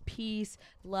 flowers, peace,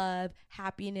 love,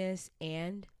 happiness,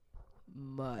 and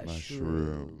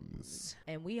mushrooms.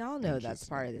 And we all know that's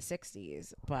part of the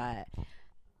 60s, but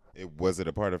Was it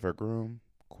a part of her groom?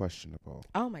 Questionable.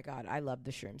 oh my god, I love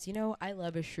the shrooms. You know, I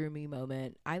love a shroomy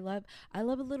moment. I love a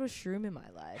little shroom in my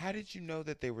life. How did you know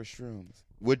that they were shrooms?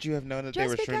 Would you have known that they Just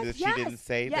were shrooms because- if she didn't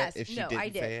say yes, that? If she no, didn't I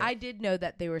did. say it? I did know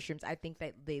that they were shrooms. I think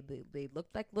that they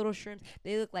looked like little shrooms.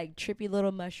 They look like trippy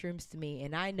little mushrooms to me,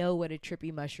 and I know what a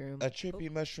trippy mushroom. A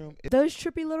trippy mushroom. Those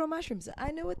trippy little mushrooms.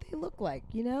 I know what they look like.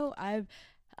 You know, I've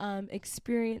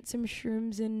experienced some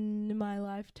shrooms in my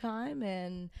lifetime,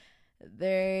 and Were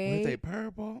they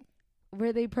purple?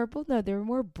 were they purple? No, they were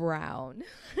more brown.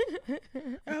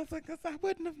 I was like, 'cause I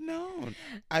wouldn't have known.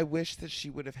 I wish that she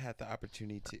would have had the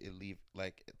opportunity to at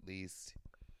least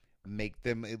make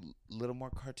them a little more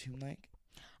cartoon-like.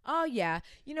 Oh, yeah.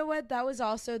 You know what? That was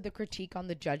also the critique on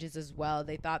the judges as well.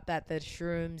 They thought that the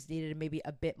shrooms needed maybe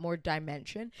a bit more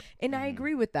dimension. And I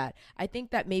agree with that. I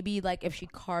think that maybe like if she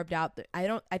carved out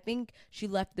I think she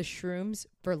left the shrooms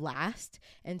for last.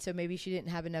 And so maybe she didn't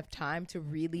have enough time to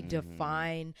really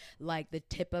define like the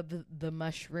tip of the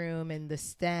mushroom and the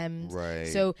stems. Right.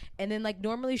 So, and then like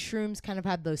normally shrooms kind of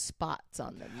have those spots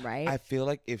on them, right? I feel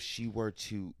like if she were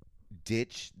to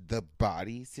ditch the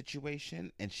body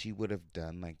situation and she would have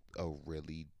done like a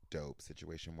really dope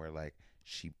situation where like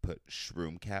she put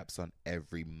shroom caps on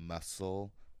every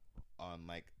muscle on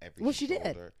like every Well, she did.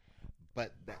 shoulder,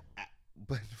 but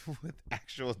with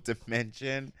actual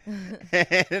dimension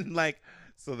and like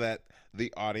so that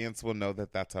the audience will know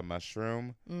that that's a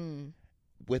mushroom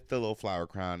with the little flower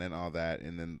crown and all that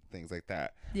and then things like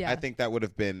that. Yeah. I think that would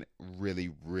have been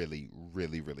really, really,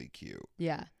 really, really cute.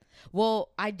 Yeah. Well,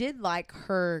 I did like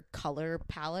her color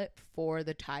palette for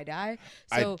the tie-dye.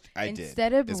 So I did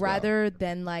instead of as well. rather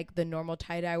than like the normal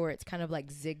tie-dye where it's kind of like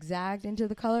zigzagged into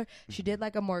the color, she did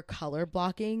like a more color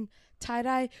blocking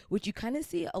tie-dye, which you kind of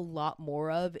see a lot more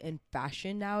of in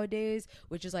fashion nowadays,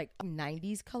 which is like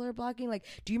 90s color blocking. Like,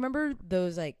 do you remember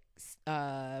those like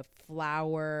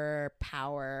flower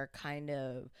power kind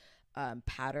of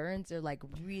patterns? They're like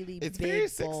really It's big, very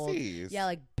bold. 60s. Yeah,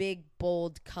 like big,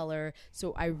 bold color.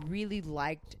 So I really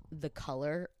liked the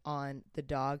color on the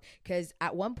dog because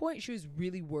at one point she was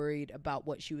really worried about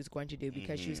what she was going to do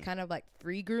because she was kind of like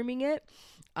free grooming it.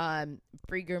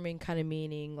 Free grooming kind of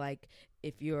meaning like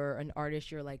if you're an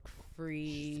artist, you're like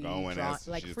free, She's going as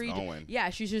like she's free. going. Yeah,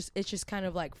 it's just kind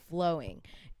of like flowing,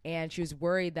 and she was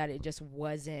worried that it just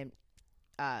wasn't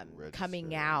coming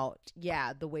Register. out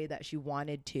the way that she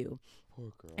wanted to.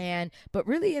 Poor girl. But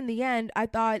really in the end I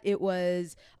thought it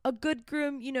was a good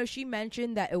groom. You know, she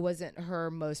mentioned that it wasn't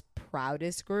her most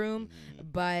proudest groom,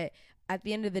 but at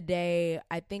the end of the day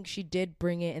I think she did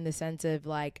bring it in the sense of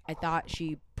like I thought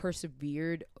she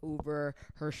persevered over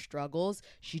her struggles.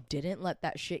 She didn't let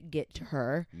that shit get to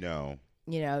her. No.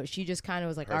 You know, she just kind of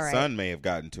was like, Her all right. son may have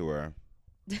gotten to her.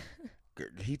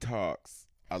 He talks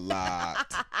a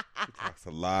lot. He talks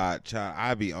a lot, child.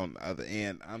 I be on the other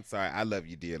end. I'm sorry. I love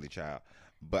you dearly, child.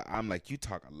 But I'm like, you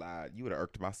talk a lot. You would have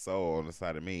irked my soul on the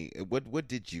side of me. What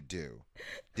did you do?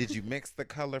 Did you mix the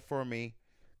color for me?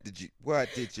 What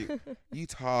did you? You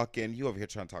talking? You over here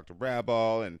trying to talk to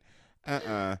Rabble and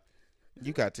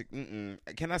You got to.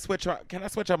 Can I switch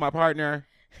on my partner?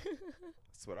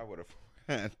 That's what I would have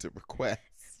had to request.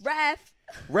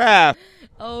 Ref.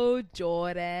 Oh,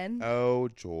 Jordan. Oh,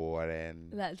 Jordan.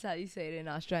 That's how you say it in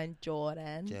Australian.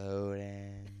 Jordan.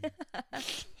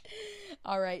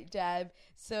 All right, Deb.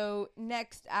 So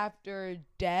next after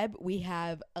Deb, we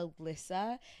have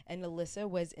Alyssa. And Alyssa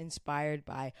was inspired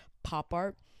by pop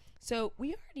art. So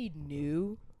we already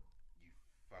knew.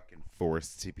 Fucking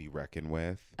forced to be reckoned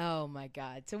with. Oh my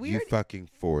God. So we You already, fucking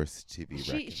forced to be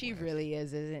reckoned she with. really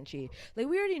is, isn't she? Like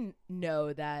we already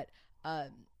know that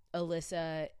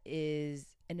Alyssa is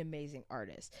an amazing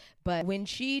artist. But when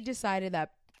she decided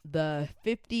that the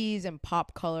 50s and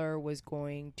pop color was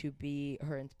going to be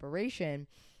her inspiration,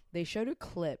 they showed a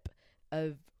clip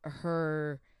of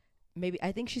her. Maybe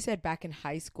I think she said back in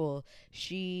high school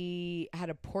she had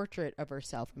a portrait of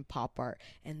herself in pop art,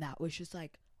 and that was just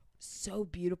like so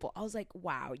beautiful. I was like,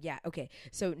 wow, yeah, okay.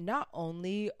 So not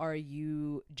only are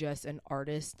you just an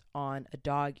artist on a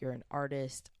dog, you're an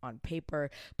artist on paper.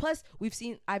 Plus,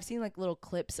 I've seen like little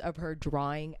clips of her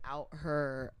drawing out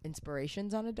her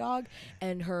inspirations on a dog,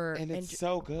 and it's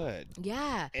so good.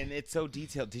 Yeah. And it's so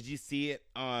detailed. Did you see it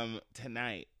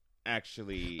tonight?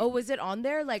 Actually, Oh, was it on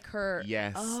there? Like her?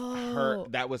 yes, Oh,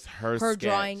 that was her her sketch.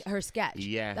 drawing, her sketch.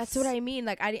 Yes, That's what I mean.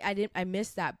 Like I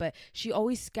missed that, but she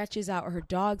always sketches out her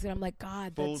dogs, and I'm like,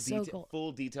 God, that's so cool.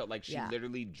 Full detail. Like she Yeah.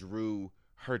 literally drew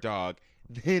her dog,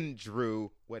 then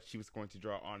drew what she was going to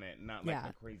draw on it, not like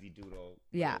a crazy doodle.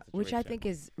 Yeah, which I situation. think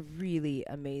is really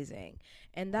amazing,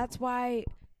 and that's why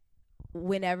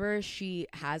whenever she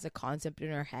has a concept in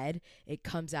her head, it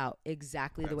comes out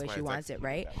exactly the way she wants it,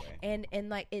 right? And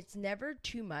like it's never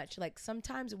too much. Like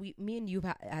sometimes me and you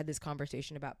had this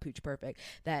conversation about Pooch Perfect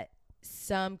that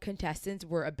some contestants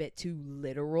were a bit too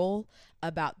literal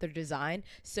about their design,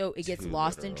 so it gets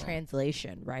lost in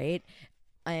translation, right?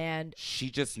 And she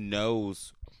just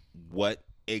knows what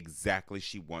exactly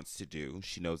she wants to do.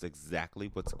 She knows exactly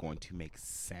what's going to make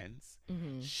sense.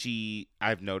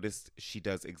 I've noticed she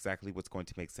does exactly what's going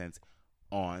to make sense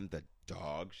on the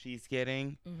dog she's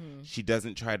getting. She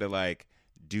doesn't try to like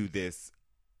do this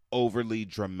overly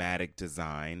dramatic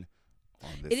design on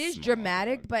this. It is small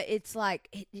dramatic, dog. but it's like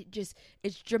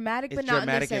it's dramatic, It's but not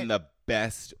dramatic in the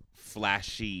best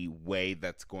flashy way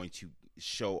that's going to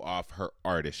show off her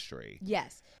artistry.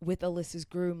 Yes. With Alyssa's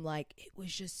groom, like it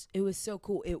was so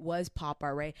cool. It was pop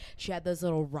art, right? She had those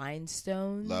little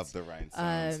rhinestones. Love the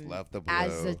rhinestones. Love the blue.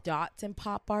 As the dots in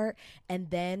pop art. And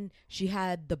then she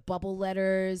had the bubble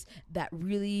letters that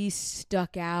really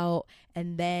stuck out.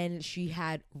 And then she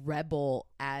had Rebel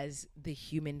as the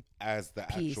human as the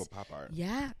piece. actual pop art.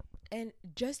 Yeah. And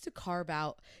just to carve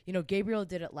out, Gabriel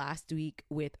did it last week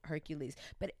with Hercules,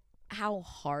 but how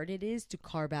hard it is to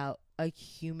carve out a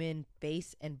human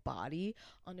face and body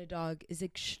on a dog is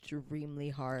extremely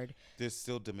hard. There's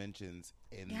still dimensions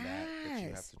in that you have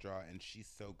Yes. to draw, and she's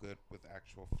so good with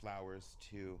actual flowers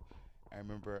too. I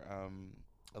remember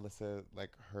Alyssa,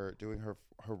 like her doing her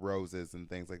roses and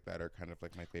things like that are kind of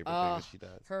like my favorite thing that she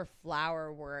does. Her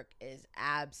flower work is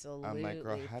absolutely I'm like,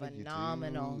 girl, how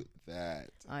phenomenal. did you do that?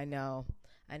 I know.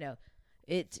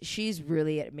 She's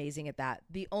really amazing at that.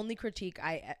 The only critique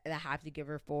I have to give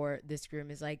her for this groom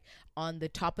is like on the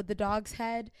top of the dog's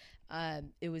head,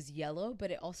 it was yellow,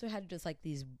 but it also had just like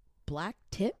these black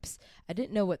tips. I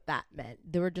didn't know what that meant.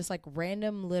 They were just like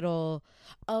random little.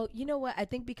 Oh, you know what? I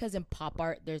think because in pop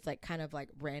art there's like kind of like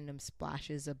random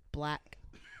splashes of black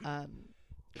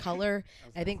color.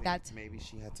 I think that's maybe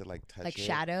she had to like touch like it.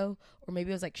 shadow, or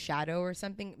maybe it was like shadow or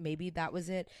something. Maybe that was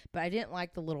it, but I didn't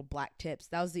like the little black tips.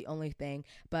 That was the only thing.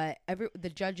 But the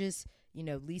judges,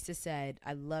 Lisa said,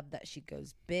 I love that she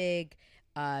goes big.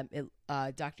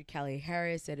 Dr. Kelly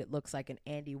Harris said it looks like an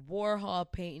Andy Warhol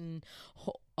painting.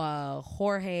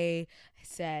 Jorge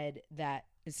said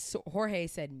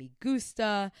me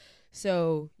gusta.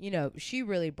 So she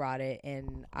really brought it,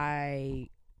 and I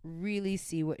really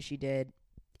see what she did.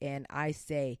 And I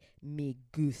say me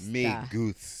gusta. Me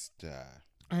gusta.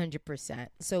 100%.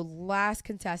 So last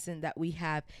contestant that we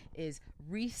have is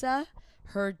Risa.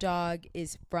 Her dog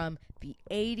is from the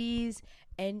 80s.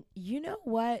 And you know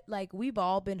what? Like, we've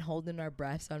all been holding our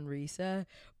breaths on Risa.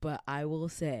 But I will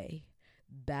say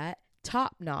that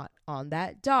top knot on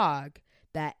that dog,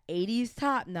 that 80s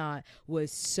top knot,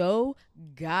 was so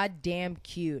goddamn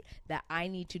cute that I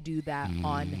need to do that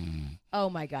on... Oh,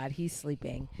 my God. He's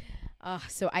sleeping.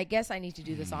 So I guess I need to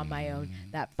do this on my own.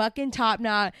 That fucking top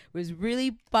knot was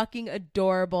really fucking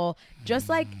adorable. Just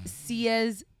like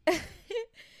Sia's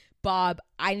Bob,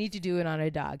 I need to do it on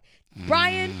a dog.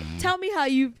 Brian, tell me how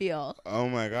you feel. Oh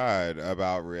my God,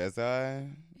 about Riza?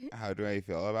 How do I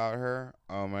feel about her?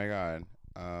 Oh my God.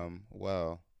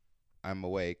 Well, I'm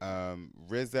awake.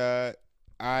 Riza,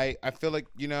 I feel like,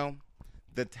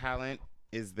 the talent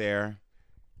is there.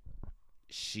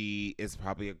 She is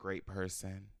probably a great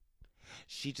person.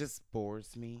 She just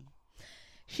bores me.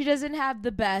 She doesn't have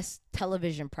the best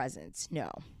television presence.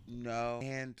 No. No.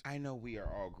 And I know we are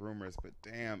all groomers, but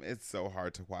damn, it's so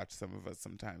hard to watch some of us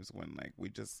sometimes when like we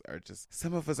just are just,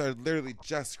 some of us are literally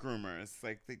just groomers.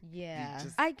 Like,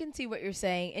 I can see what you're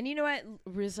saying. And you know what?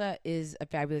 Rissa is a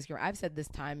fabulous groomer. I've said this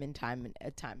time and time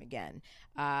again.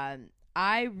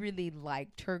 I really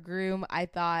liked her groom. I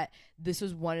thought this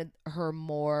was one of her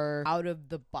more out of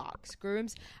the box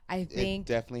grooms. I think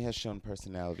it definitely has shown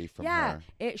personality from her. Yeah,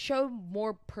 it showed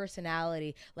more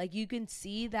personality. Like, you can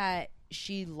see that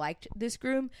she liked this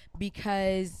groom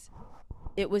because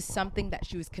it was something that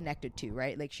she was connected to,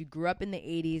 right? Like, she grew up in the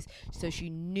 80s, so she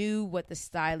knew what the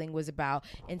styling was about.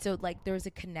 And so, like, there was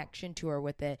a connection to her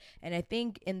with it. And I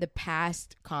think in the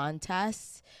past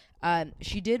contests,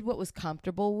 she did what was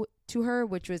comfortable to her,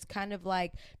 which was kind of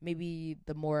like maybe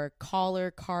the more collar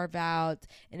carve out,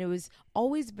 and it was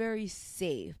always very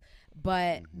safe.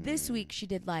 But this week she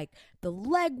did like the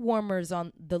leg warmers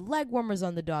on the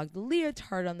dog, the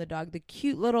leotard on the dog, the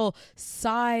cute little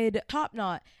side top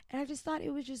knot, and I just thought it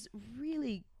was just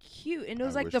really cute. And it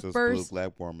was like the first blue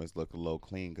leg warmers look a little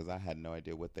clean because I had no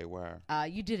idea what they were.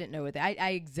 You didn't know what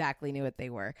I exactly knew what they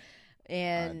were,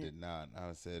 and I did not.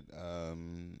 I said,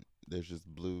 there's just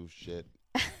blue shit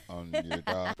on your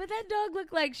dog. But that dog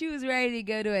looked like she was ready to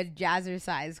go to a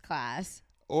jazzercise class.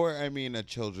 Or, I mean, a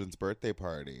children's birthday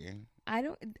party.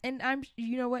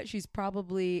 You know what? She's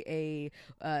probably a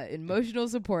emotional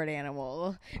support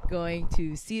animal going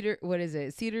to Cedar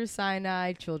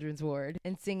Sinai Children's Ward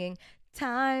and singing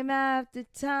time after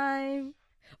time.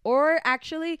 Or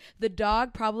actually, the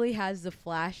dog probably has the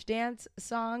Flashdance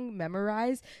song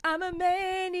memorized. I'm a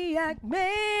maniac,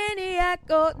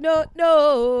 oh,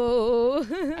 no.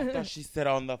 I thought she said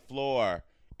on the floor.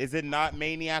 Is it not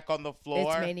Maniac on the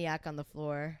Floor? It's Maniac on the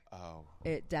Floor. Oh.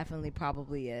 It definitely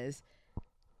probably is.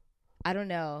 I don't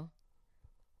know.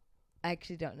 I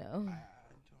actually don't know. I don't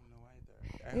know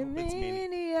either. I hope it's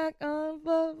Maniac on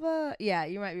the Floor. Yeah,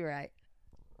 you might be right.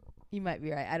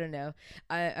 I don't know.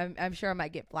 I'm sure I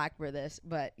might get flack for this,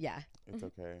 but yeah. It's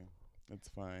okay. It's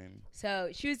fine. So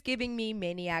she was giving me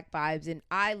Maniac vibes, and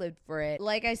I lived for it.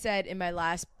 Like I said in the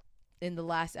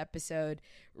last episode,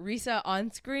 Rissa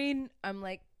on screen, I'm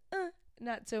like,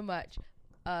 not so much.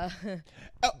 Side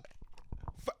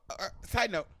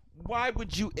note, why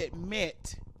would you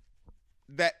admit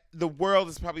that the world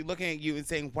is probably looking at you and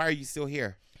saying, why are you still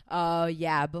here? Oh,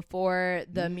 yeah, before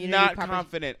the immunity. Not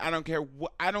confident. I don't care.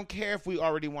 I don't care if we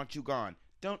already want you gone.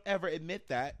 Don't ever admit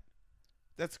that.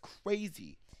 That's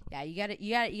crazy. Yeah, you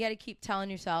gotta keep telling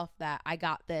yourself that I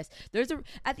got this.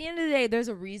 At the end of the day, there's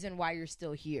a reason why you're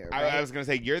still here. Right? I was gonna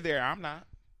say you're there. I'm not.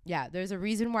 Yeah, there's a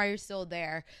reason why you're still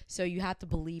there, so you have to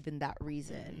believe in that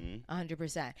reason,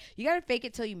 100%. You gotta fake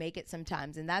it till you make it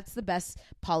sometimes, and that's the best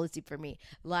policy for me.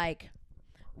 Like,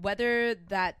 whether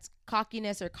that's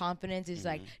cockiness or confidence is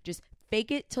like just fake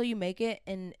it till you make it,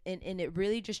 and it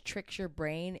really just tricks your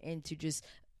brain into just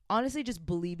honestly just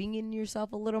believing in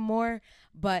yourself a little more.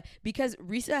 But because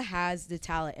Rissa has the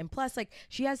talent, and plus like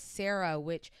she has Sarah,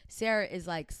 which Sarah is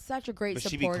like such a great supporter.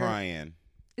 She be crying.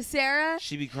 Sarah?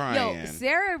 She be crying. Yo,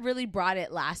 Sarah really brought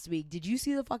it last week. Did you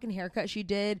see the fucking haircut she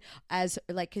did? As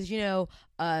like, cause the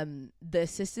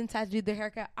assistants had to do the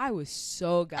haircut. I was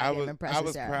so goddamn impressed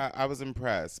with Sarah. I was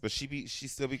impressed, but she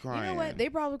still be crying. You know what? They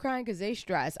probably crying because they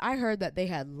stressed. I heard that they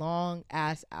had long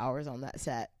ass hours on that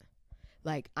set.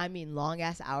 Like, I mean long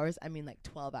ass hours. I mean like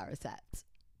 12-hour sets.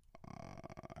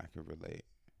 I could relate.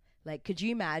 Like, could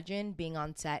you imagine being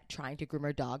on set trying to groom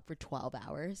a dog for 12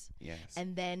 hours? Yes.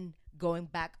 And then going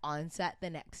back on set the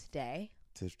next day?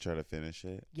 To try to finish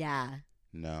it? Yeah.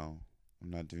 No, I'm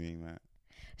not doing that.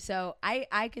 So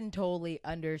I can totally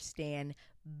understand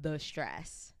the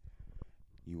stress.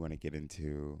 You want to get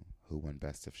into who won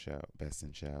Best in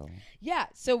Show? Yeah.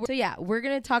 So we're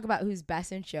going to talk about who's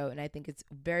Best in Show, and I think it's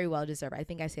very well deserved. I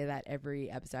think I say that every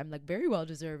episode. I'm like, very well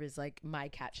deserved is like my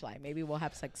catch line. Maybe we'll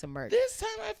have like some merch. This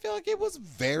time I feel like it was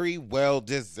very well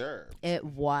deserved. It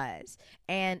was.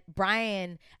 And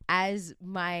Brian, as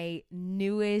my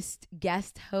newest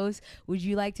guest host, would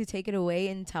you like to take it away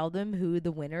and tell them who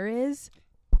the winner is?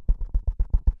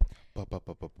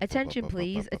 Attention,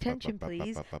 please. Attention,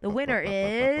 please. The winner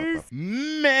is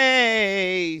Macy.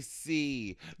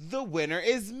 The winner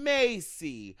is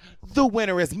Macy. The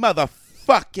winner is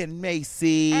motherfucking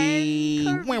Macy.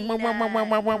 And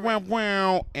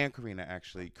Karina,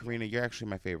 actually. Karina, you're actually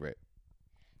my favorite.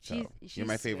 So, you're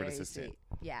my favorite assistant. Sweet.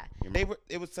 Yeah.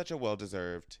 It was such a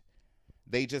well-deserved.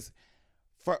 They just...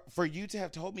 For you to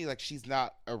have told me like she's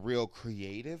not a real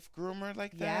creative groomer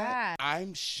like that, yeah.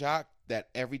 I'm shocked that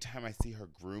every time I see her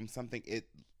groom something, it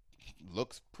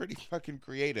looks pretty fucking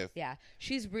creative. Yeah,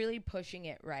 she's really pushing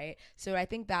it, right? So I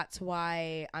think that's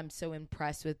why I'm so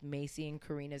impressed with Macy and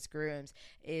Karina's grooms,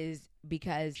 is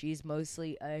because she's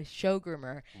mostly a show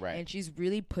groomer, Right. and she's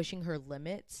really pushing her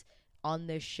limits on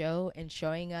this show and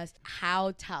showing us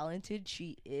how talented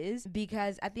she is,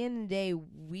 because at the end of the day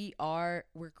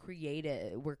we're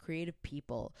creative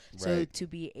people. So Right. to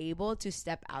be able to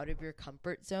step out of your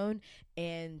comfort zone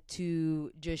and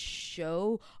to just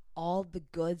show all the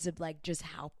goods of like just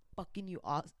how fucking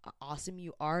awesome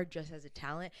you are just as a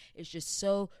talent is just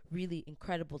so really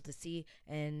incredible to see.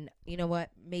 And you know what,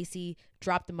 Macy,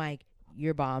 drop the mic,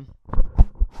 you're bomb.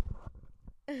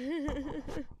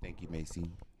 Thank you,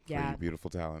 Macy. For Yeah. your beautiful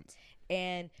talents.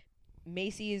 And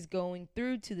Macy is going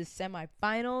through to the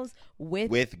semifinals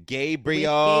with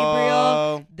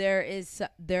Gabriel.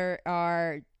 There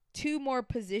are 2 more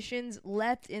positions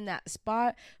left in that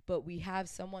spot, but we have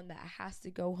someone that has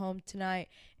to go home tonight,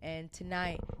 and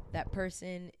tonight that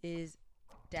person is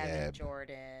Deb.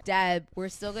 Jordan. Deb, we're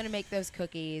still gonna make those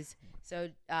cookies. So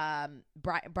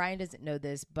Brian doesn't know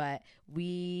this, but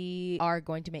we are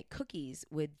going to make cookies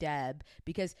with Deb,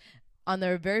 because on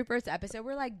the very first episode,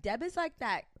 we're like, Deb is like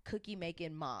that cookie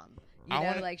making mom.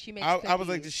 Like she makes cookies. I was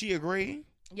like, did she agree?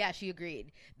 Yeah, she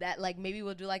agreed that like maybe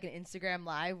we'll do like an Instagram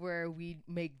live where we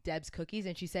make Deb's cookies,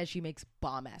 and she says she makes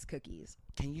bomb ass cookies.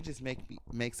 Can you just make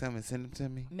some and send them to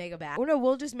me? Make a batch. Oh no,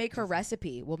 we'll just make her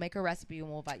recipe. We'll make her recipe and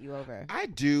we'll invite you over. I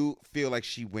do feel like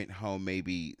she went home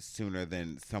maybe sooner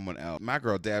than someone else. My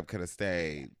girl Deb could have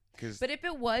stayed. But if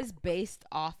it was based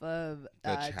off of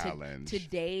the challenge,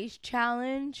 today's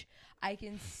challenge, I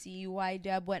can see why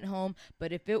Deb went home.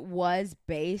 But if it was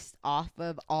based off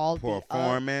of all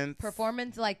the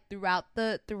performance like throughout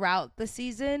the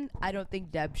season, I don't think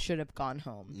Deb should have gone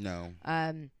home. No.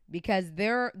 Because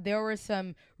there were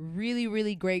some really,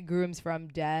 really great grooms from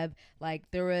Deb. Like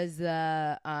there was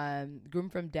the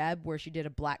groom from Deb where she did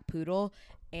a black poodle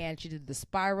and she did the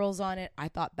spirals on it. I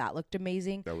thought that looked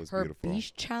amazing. That was her beautiful. Her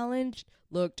beast challenge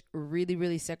looked really,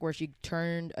 really sick, where she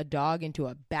turned a dog into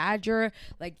a badger.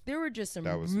 Like there were just some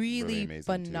really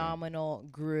phenomenal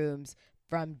grooms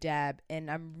from Deb, and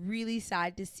I'm really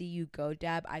sad to see you go,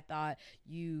 Deb. I thought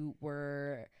you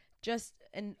were just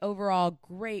an overall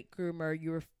great groomer.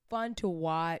 You were fun to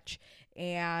watch,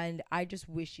 and I just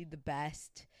wish you the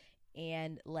best.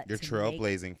 And you're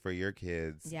trailblazing for your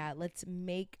kids. Yeah, let's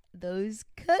make those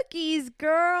cookies,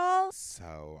 girl.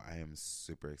 So I am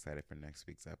super excited for next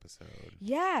week's episode.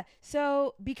 Yeah.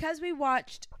 So because we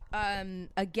watched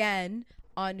again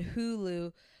on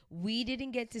Hulu, we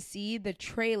didn't get to see the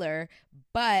trailer,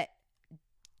 but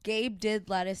Gabe did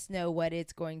let us know what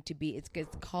it's going to be. It's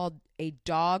called a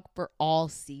Dog for All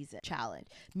Season Challenge.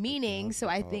 Meaning,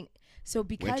 because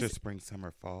winter, spring,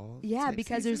 summer, fall. Yeah,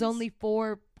 because there's only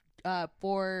four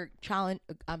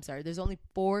there's only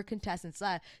 4 contestants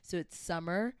left, so it's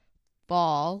summer,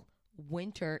 fall,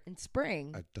 winter, and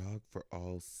spring. A dog for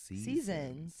all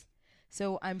seasons.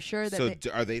 So I'm sure that.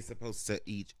 So are they supposed to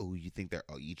each? Oh, you think they're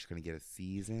each gonna get a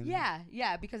season?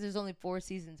 Yeah, because there's only 4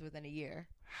 seasons within a year.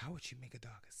 How would you make a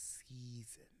dog a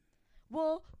season?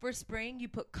 Well, for spring, you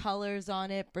put colors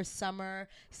on it. For summer,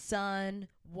 sun,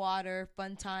 water,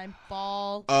 fun time.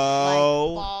 Fall, like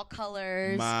fall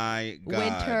colors. My God.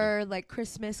 Winter, like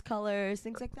Christmas colors,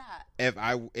 things like that.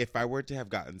 If I were to have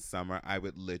gotten summer, I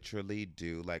would literally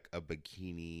do like a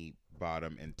bikini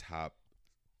bottom and top.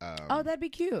 Oh, that'd be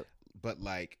cute. But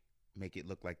like make it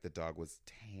look like the dog was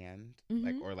tanned,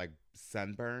 Mm-hmm. or like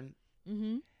sunburn,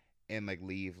 Mm-hmm. and like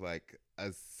leave like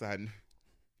a sun.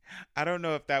 I don't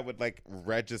know if that would like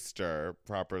register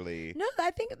properly. No,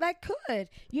 I think that could.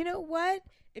 You know what?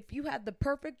 If you had the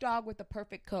perfect dog with the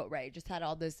perfect coat, right? Just had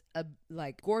all this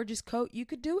like gorgeous coat, you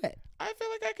could do it. I feel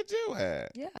like I could do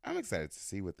it. Yeah. I'm excited to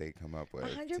see what they come up with,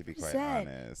 100%. to be quite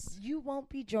honest. You won't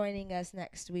be joining us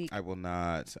next week. I will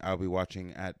not. I'll be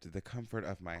watching at the comfort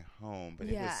of my home, but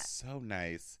it was so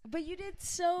nice. But you did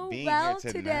so being well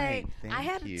here today. Thank I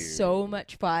had you. so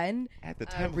much fun At the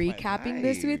time of recapping my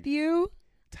this life. with you.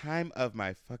 Time of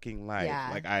my fucking life. Yeah.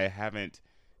 Like I haven't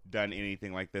done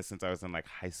anything like this since I was in like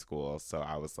high school, so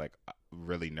I was like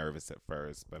really nervous at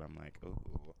first, but I'm like,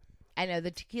 ooh. I know the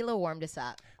tequila warmed us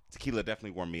up. Tequila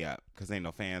definitely warmed me up because ain't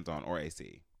no fans on or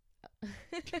AC.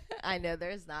 I know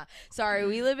there's not. Sorry,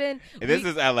 we live in. This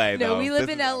is LA. No, though. we live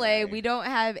This in is LA. We don't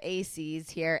have ACs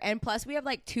here, and plus we have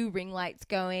like 2 ring lights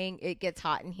going. It gets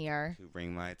hot in here. 2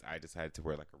 ring lights. I decided to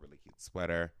wear like a really cute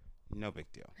sweater. No big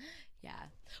deal. Yeah.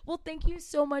 Well, thank you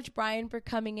so much, Brian, for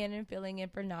coming in and filling in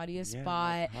for Nadia's Yeah,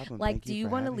 spot. no problem. Like, Thank do you you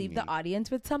for want to having leave the me.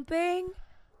 audience with something?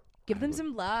 Give them would-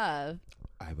 some love.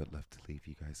 I would love to leave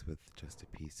you guys with just a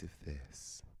piece of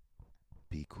this.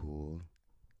 be cool,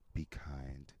 be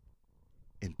kind,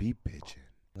 and be bitchin'.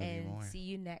 Love you And more. see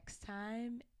you next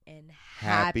time. And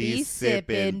Happy happy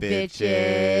sippin', sippin', bitches.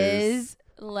 bitches.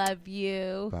 Love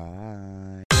you.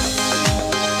 Bye.